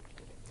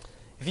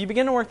 If you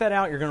begin to work that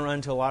out, you're going to run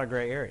into a lot of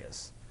gray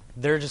areas.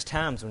 There are just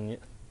times when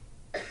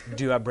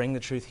do I bring the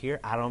truth here?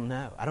 I don't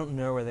know. I don't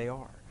know where they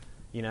are.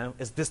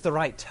 Is this the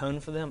right tone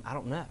for them? I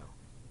don't know.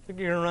 I think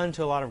you're going to run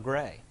into a lot of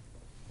gray.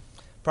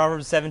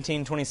 Proverbs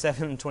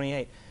 17:27 and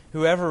 28.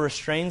 Whoever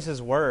restrains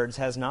his words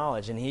has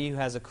knowledge, and he who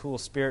has a cool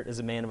spirit is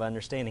a man of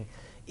understanding.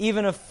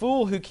 Even a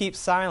fool who keeps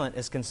silent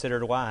is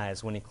considered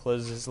wise. When he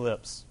closes his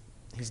lips,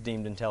 he's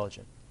deemed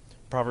intelligent.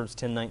 Proverbs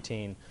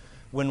 10:19.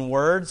 When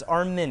words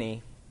are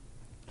many,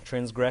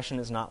 transgression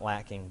is not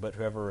lacking, but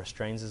whoever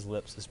restrains his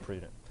lips is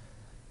prudent.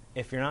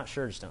 If you're not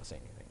sure, just don't say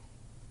anything.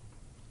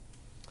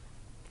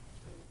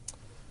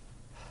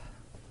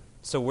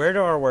 So where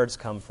do our words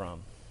come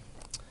from?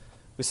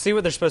 We see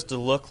what they're supposed to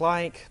look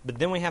like, but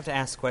then we have to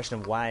ask the question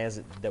of why is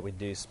it that we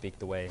do speak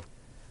the way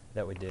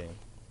that we do.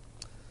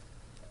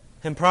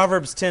 In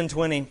Proverbs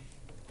 10:20,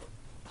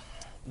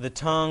 the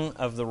tongue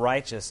of the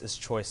righteous is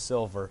choice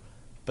silver,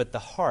 but the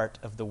heart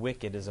of the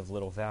wicked is of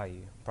little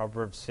value.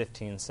 Proverbs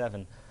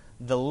 15:7,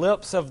 the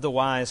lips of the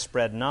wise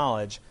spread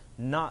knowledge,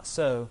 not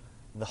so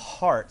the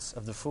hearts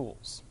of the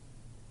fools.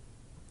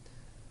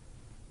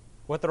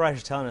 What the writer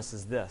is telling us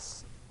is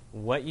this: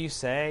 what you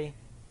say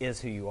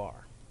is who you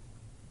are.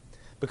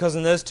 Because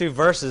in those two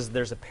verses,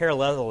 there's a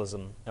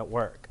parallelism at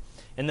work.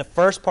 In the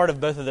first part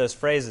of both of those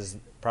phrases,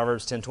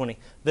 Proverbs 10:20,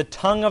 the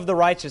tongue of the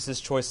righteous is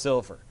choice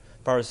silver.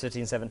 Proverbs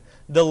 15:7,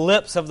 the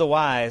lips of the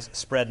wise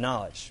spread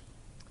knowledge.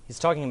 He's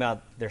talking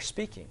about their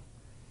speaking.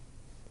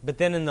 But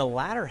then in the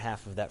latter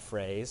half of that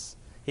phrase,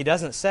 he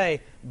doesn't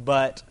say,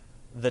 but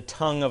the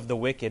tongue of the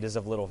wicked is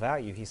of little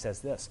value. He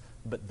says this,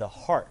 but the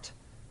heart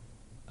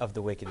of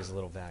the wicked is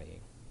little value.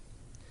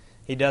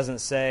 He doesn't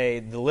say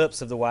the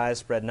lips of the wise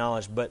spread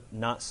knowledge, but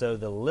not so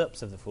the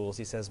lips of the fools.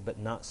 He says, but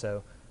not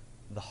so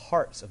the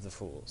hearts of the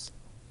fools.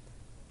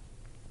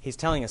 He's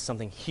telling us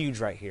something huge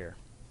right here.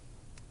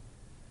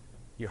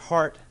 Your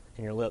heart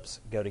and your lips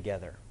go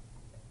together.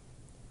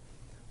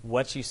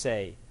 What you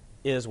say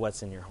is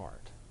what's in your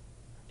heart.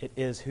 It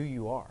is who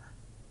you are.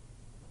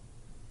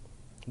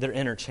 They're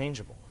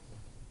interchangeable.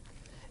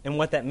 And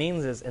what that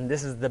means is, and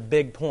this is the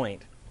big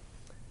point,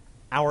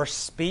 our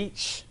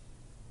speech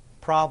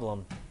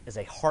problem is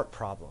a heart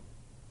problem.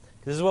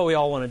 This is what we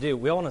all want to do.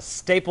 We all want to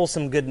staple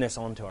some goodness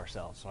onto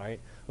ourselves, right?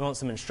 We want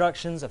some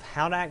instructions of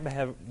how to act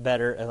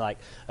better, and like,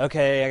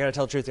 okay, I got to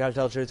tell the truth, got to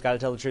tell the truth, got to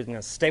tell the truth. I'm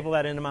going to staple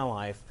that into my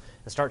life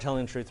and start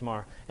telling the truth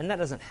tomorrow. And that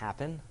doesn't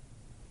happen.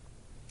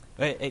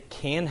 It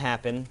can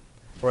happen,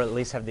 or at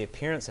least have the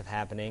appearance of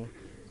happening,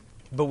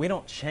 but we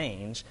don't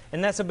change.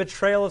 And that's a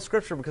betrayal of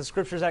Scripture, because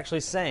Scripture is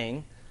actually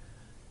saying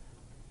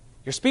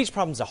your speech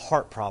problem is a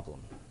heart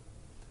problem.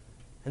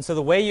 And so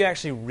the way you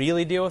actually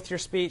really deal with your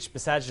speech,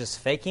 besides just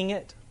faking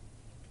it,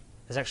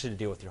 is actually to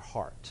deal with your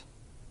heart.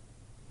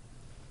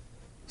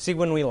 See,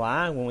 when we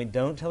lie, when we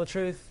don't tell the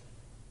truth,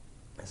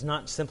 it's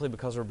not simply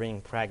because we're being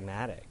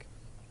pragmatic.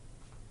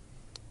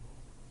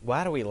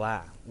 Why do we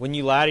lie? When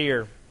you lie to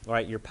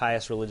your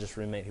pious religious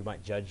roommate who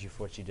might judge you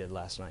for what you did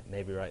last night,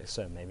 maybe right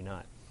so, maybe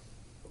not.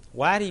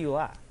 Why do you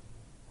lie?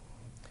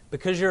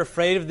 Because you're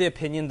afraid of the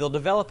opinion they'll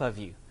develop of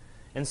you.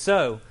 And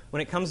so,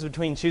 when it comes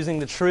between choosing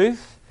the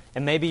truth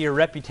and maybe your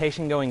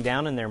reputation going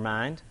down in their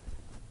mind,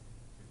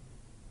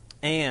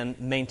 and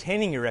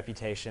maintaining your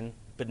reputation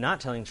but not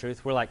telling the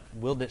truth,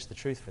 we'll ditch the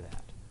truth for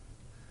that.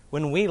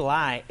 When we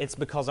lie, it's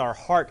because our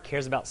heart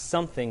cares about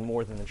something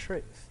more than the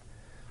truth.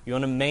 You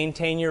want to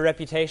maintain your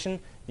reputation,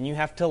 then you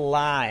have to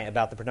lie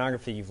about the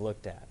pornography you've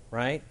looked at,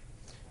 right?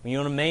 When you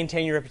want to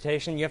maintain your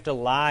reputation, you have to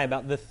lie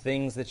about the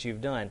things that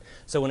you've done.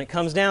 So when it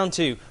comes down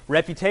to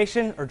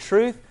reputation or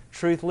truth,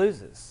 truth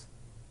loses.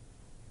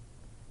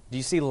 Do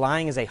you see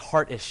lying as a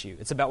heart issue?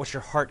 It's about what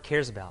your heart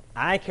cares about.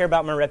 I care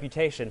about my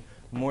reputation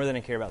more than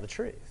I care about the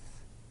truth.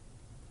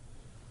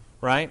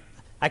 Right?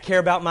 I care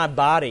about my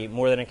body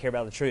more than I care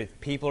about the truth.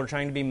 People are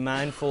trying to be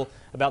mindful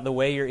about the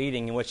way you're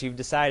eating, and what you've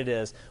decided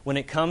is, when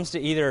it comes to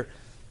either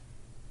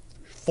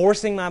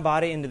forcing my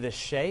body into this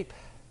shape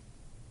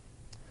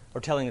or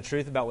telling the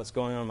truth about what's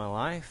going on in my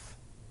life,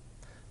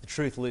 the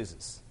truth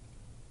loses.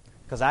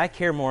 Because I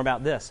care more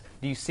about this.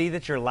 Do you see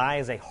that your lie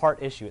is a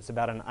heart issue? It's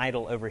about an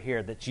idol over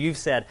here that you've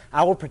said,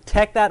 I will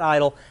protect that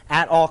idol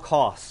at all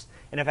costs.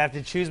 And if I have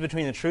to choose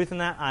between the truth and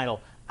that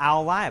idol,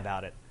 I'll lie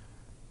about it.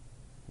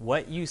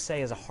 What you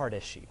say is a heart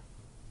issue.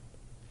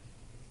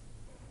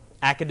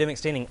 Academic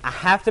standing. I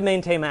have to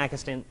maintain my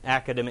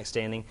academic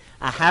standing.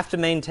 I have to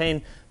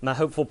maintain my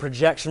hopeful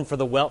projection for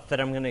the wealth that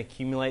I'm going to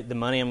accumulate, the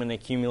money I'm going to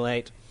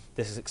accumulate,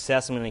 the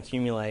success I'm going to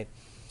accumulate.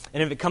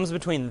 And if it comes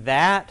between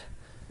that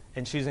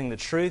and choosing the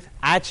truth,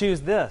 I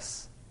choose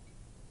this.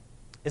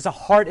 It's a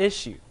heart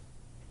issue.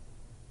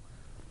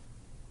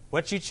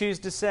 What you choose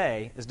to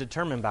say is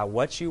determined by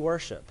what you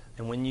worship.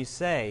 And when you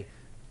say,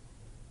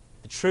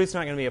 the truth's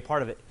not going to be a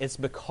part of it, it's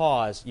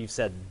because you've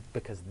said,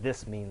 because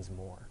this means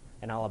more.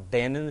 And I'll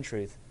abandon the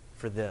truth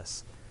for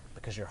this,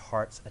 because your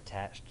heart's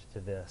attached to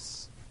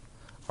this.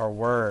 Our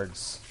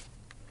words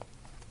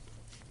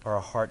are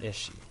a heart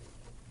issue.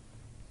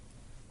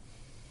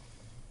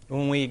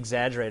 When we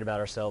exaggerate about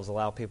ourselves,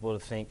 allow people to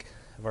think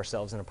of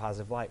ourselves in a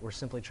positive light, we're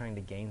simply trying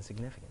to gain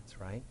significance,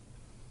 right?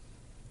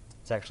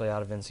 It's actually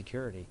out of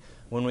insecurity.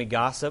 When we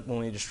gossip, when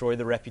we destroy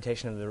the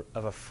reputation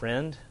of a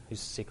friend who's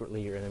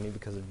secretly your enemy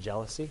because of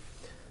jealousy,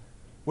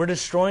 we're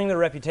destroying the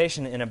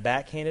reputation in a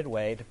backhanded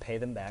way to pay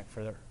them back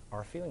for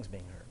our feelings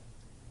being hurt.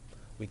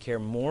 We care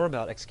more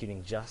about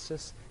executing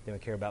justice than we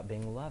care about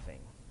being loving.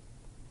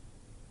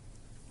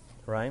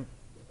 Right?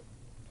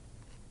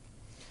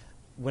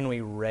 When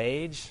we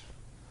rage,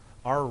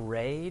 our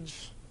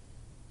rage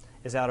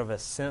is out of a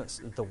sense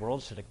that the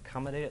world should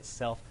accommodate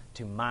itself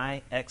to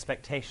my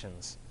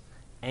expectations.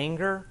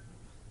 Anger,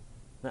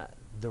 not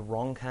the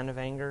wrong kind of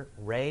anger,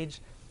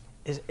 rage,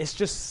 it's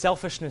just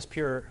selfishness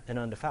pure and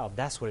undefiled.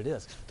 That's what it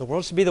is. The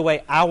world should be the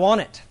way I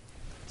want it.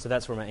 So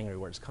that's where my angry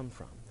words come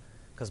from.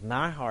 Because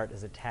my heart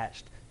is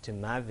attached to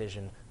my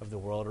vision of the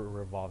world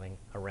revolving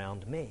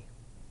around me.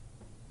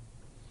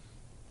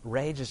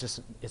 Rage is just,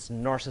 it's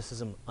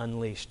narcissism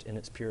unleashed in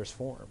its purest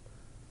form.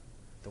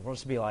 The world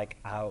should be like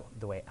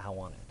the way I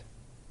want it.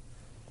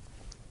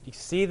 You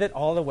see that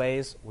all the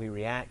ways we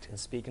react and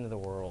speak into the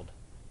world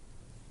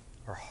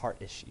are heart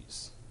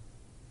issues.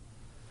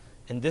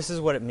 And this is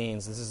what it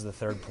means. This is the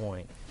third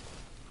point.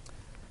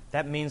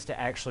 That means to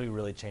actually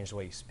really change the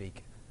way you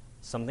speak.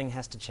 Something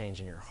has to change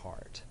in your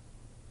heart.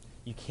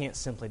 You can't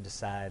simply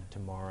decide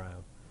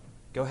tomorrow,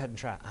 go ahead and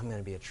try. I'm going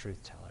to be a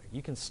truth teller.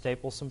 You can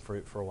staple some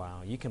fruit for a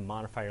while. You can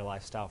modify your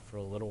lifestyle for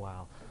a little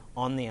while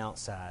on the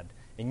outside,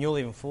 and you'll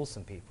even fool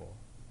some people.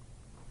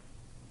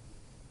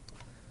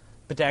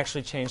 But to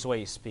actually change the way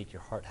you speak,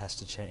 your heart has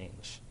to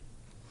change.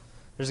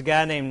 There's a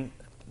guy named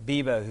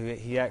Bebo, who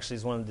he actually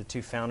is one of the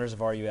two founders of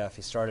RUF.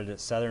 He started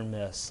at Southern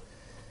Miss.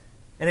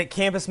 And at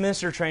campus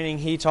minister training,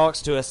 he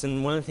talks to us,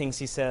 and one of the things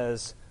he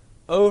says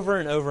over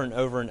and over and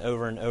over and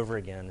over and over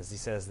again is he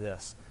says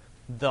this: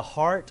 the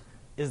heart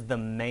is the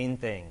main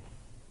thing.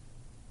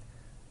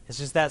 It's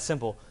just that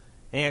simple.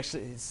 And he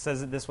actually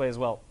says it this way as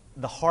well.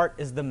 The heart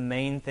is the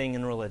main thing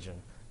in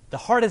religion. The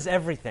heart is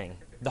everything.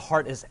 The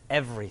heart is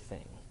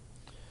everything.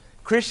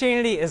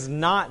 Christianity is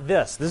not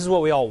this. This is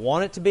what we all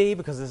want it to be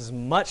because this is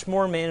much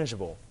more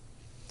manageable.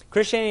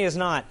 Christianity is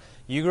not,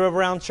 you grew up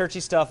around churchy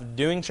stuff,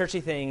 doing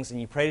churchy things, and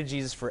you pray to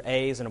Jesus for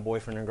A's and a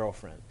boyfriend and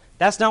girlfriend.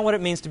 That's not what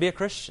it means to be a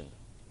Christian.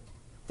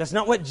 That's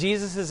not what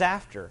Jesus is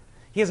after.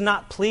 He is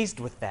not pleased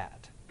with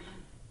that.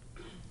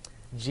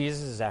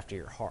 Jesus is after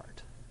your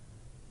heart.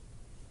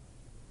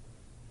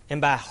 And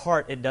by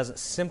heart, it doesn't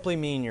simply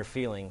mean your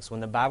feelings. When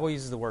the Bible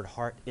uses the word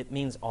heart, it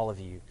means all of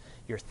you.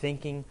 Your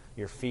thinking,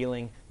 your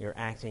feeling, your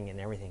acting, and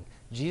everything.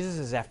 Jesus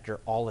is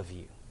after all of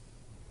you.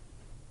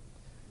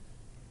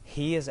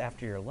 He is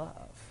after your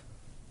love.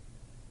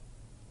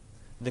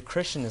 The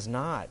Christian is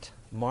not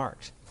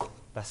marked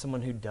by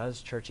someone who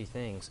does churchy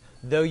things,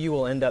 though you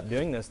will end up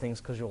doing those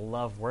things because you'll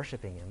love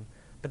worshiping Him.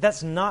 But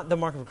that's not the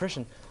mark of a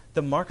Christian.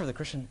 The mark of the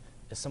Christian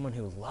is someone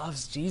who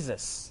loves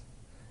Jesus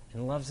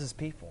and loves His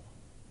people.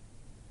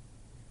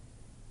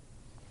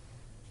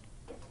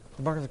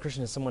 The mark of the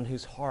Christian is someone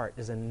whose heart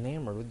is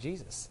enamored with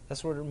Jesus.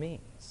 That's what it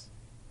means.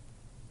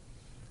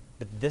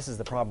 But this is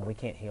the problem. We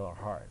can't heal our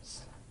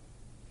hearts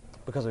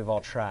because we've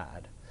all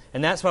tried.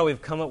 And that's why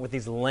we've come up with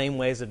these lame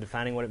ways of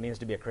defining what it means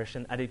to be a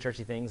Christian. I do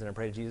churchy things and I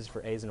pray to Jesus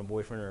for A's and a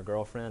boyfriend or a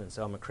girlfriend, and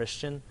so I'm a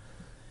Christian.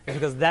 And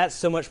because that's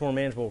so much more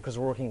manageable, because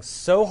we're working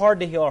so hard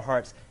to heal our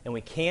hearts and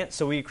we can't,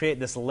 so we create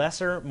this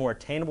lesser, more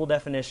attainable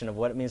definition of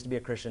what it means to be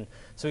a Christian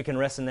so we can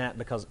rest in that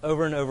because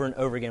over and over and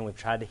over again we've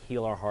tried to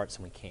heal our hearts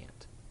and we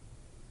can't.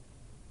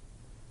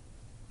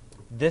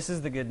 This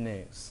is the good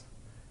news.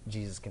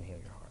 Jesus can heal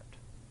your heart.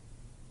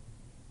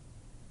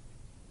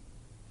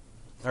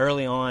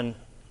 Early on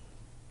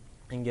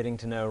in getting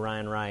to know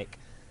Ryan Reich,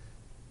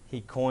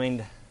 he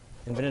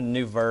invented a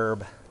new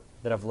verb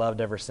that I've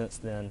loved ever since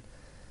then.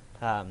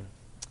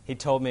 He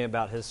told me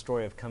about his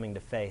story of coming to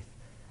faith.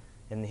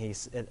 And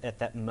he's at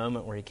that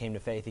moment where he came to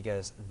faith, he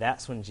goes,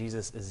 that's when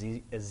Jesus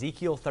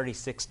Ezekiel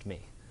 36'd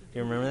me. Do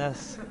you remember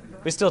this?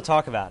 We still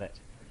talk about it.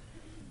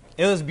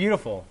 It was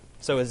beautiful.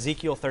 So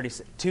Ezekiel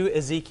 36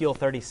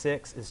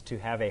 is to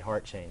have a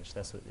heart change.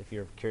 That's what, if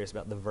you're curious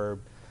about the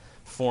verb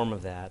form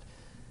of that.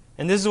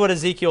 And this is what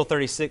Ezekiel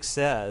 36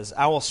 says: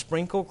 I will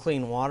sprinkle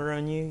clean water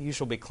on you. You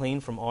shall be clean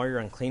from all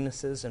your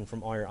uncleannesses and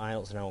from all your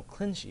idols, and I will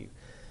cleanse you.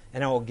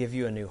 And I will give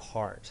you a new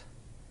heart.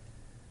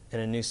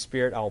 And a new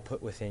spirit I will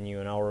put within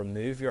you, and I will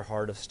remove your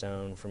heart of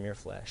stone from your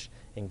flesh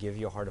and give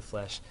you a heart of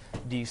flesh.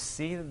 Do you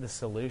see that the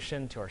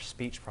solution to our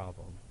speech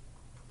problem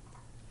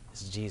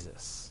is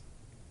Jesus?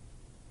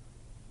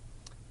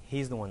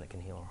 He's the one that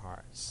can heal our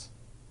hearts.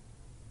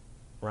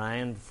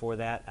 Ryan, before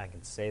that, I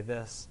can say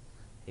this.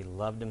 He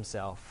loved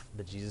himself,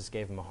 but Jesus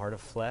gave him a heart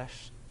of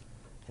flesh,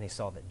 and he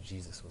saw that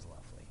Jesus was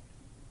lovely.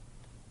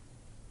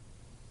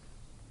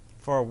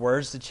 For our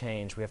words to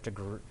change, we have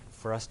to,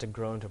 for us to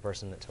grow into a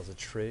person that tells the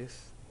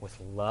truth with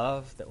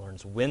love, that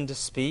learns when to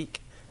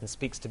speak and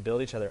speaks to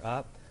build each other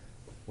up,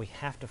 we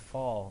have to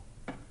fall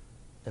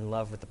in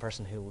love with the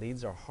person who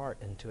leads our heart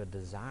into a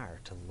desire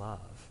to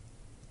love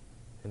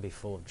and be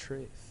full of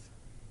truth.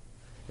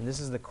 And this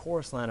is the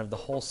chorus line of the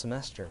whole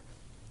semester.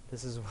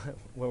 This is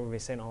what we've been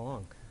saying all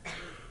along.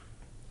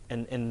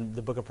 And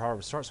the book of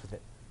Proverbs starts with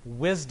it.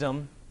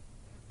 Wisdom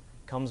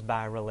comes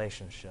by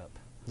relationship.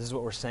 This is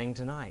what we're saying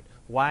tonight.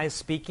 Wise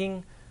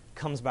speaking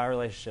comes by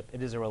relationship.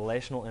 It is a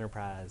relational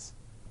enterprise.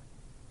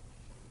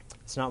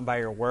 It's not by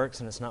your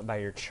works, and it's not by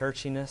your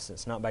churchiness,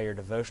 it's not by your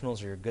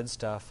devotionals or your good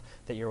stuff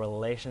that your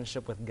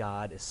relationship with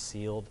God is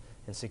sealed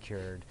and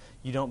secured.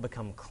 You don't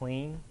become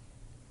clean.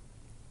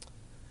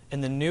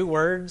 And the new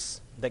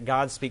words that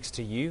God speaks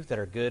to you, that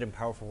are good and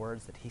powerful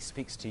words that He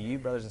speaks to you,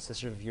 brothers and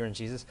sisters, if you're in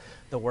Jesus,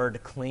 the word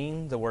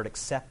clean, the word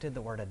accepted, the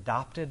word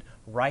adopted,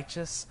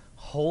 righteous,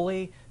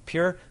 holy,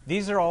 pure,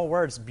 these are all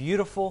words,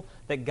 beautiful,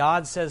 that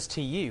God says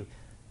to you.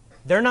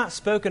 They're not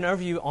spoken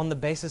over you on the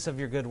basis of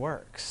your good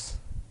works.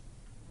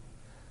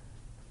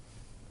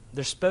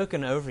 They're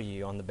spoken over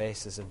you on the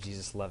basis of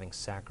Jesus' loving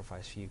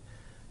sacrifice for you.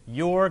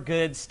 Your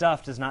good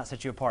stuff does not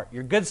set you apart.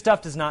 Your good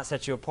stuff does not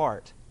set you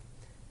apart.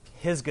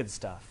 His good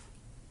stuff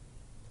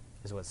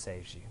is what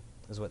saves you,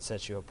 is what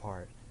sets you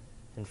apart.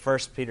 In 1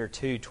 Peter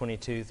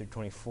 2:22 through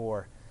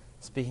 24,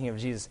 speaking of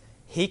Jesus,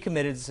 He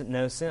committed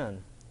no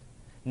sin.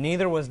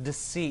 Neither was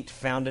deceit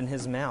found in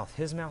His mouth.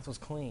 His mouth was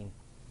clean.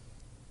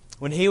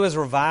 When He was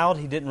reviled,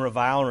 He didn't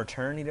revile in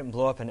return. He didn't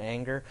blow up in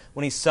anger.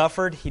 When He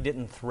suffered, He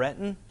didn't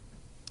threaten,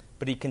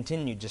 but He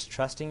continued just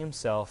trusting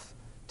Himself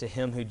to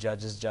Him who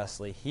judges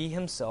justly. He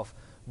Himself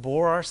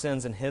bore our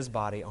sins in His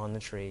body on the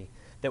tree,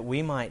 that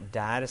we might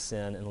die to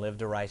sin and live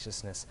to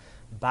righteousness.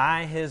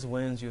 By His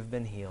wounds you have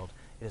been healed.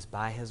 It is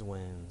by His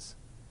wounds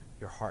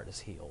your heart is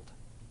healed.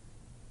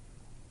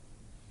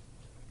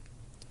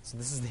 So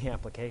this is the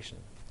application.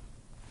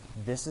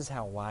 This is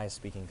how wise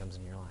speaking comes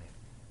in your life.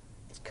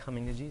 It's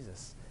coming to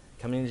Jesus.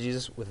 Coming to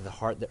Jesus with the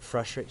heart that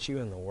frustrates you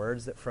and the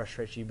words that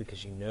frustrate you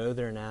because you know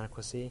their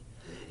inadequacy,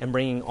 and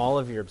bringing all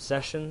of your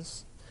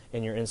obsessions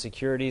and your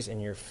insecurities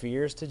and your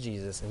fears to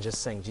Jesus and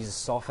just saying, Jesus,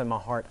 soften my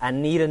heart. I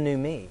need a new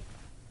me.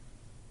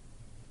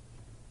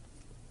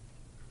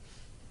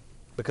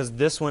 Because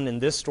this one in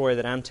this story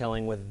that I'm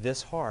telling with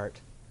this heart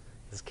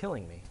is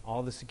killing me.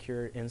 All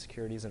the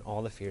insecurities and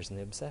all the fears and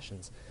the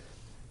obsessions.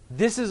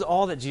 This is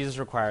all that Jesus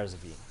requires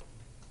of you.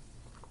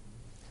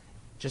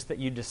 Just that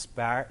you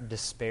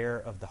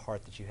despair of the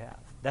heart that you have.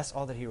 That's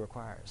all that he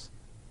requires.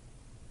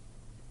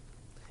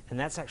 And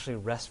that's actually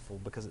restful,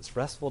 because it's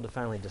restful to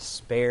finally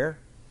despair.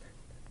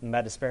 And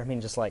by despair, I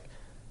mean just like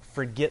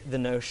forget the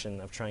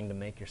notion of trying to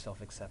make yourself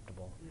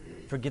acceptable.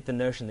 Forget the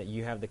notion that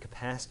you have the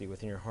capacity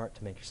within your heart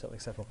to make yourself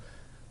acceptable.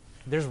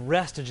 There's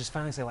rest to just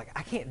finally say, like,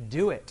 I can't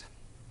do it.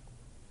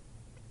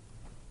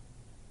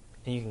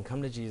 And you can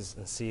come to Jesus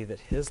and see that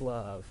his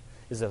love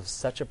is of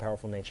such a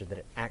powerful nature that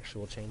it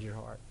actually will change your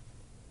heart.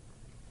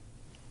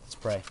 Let's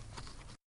pray.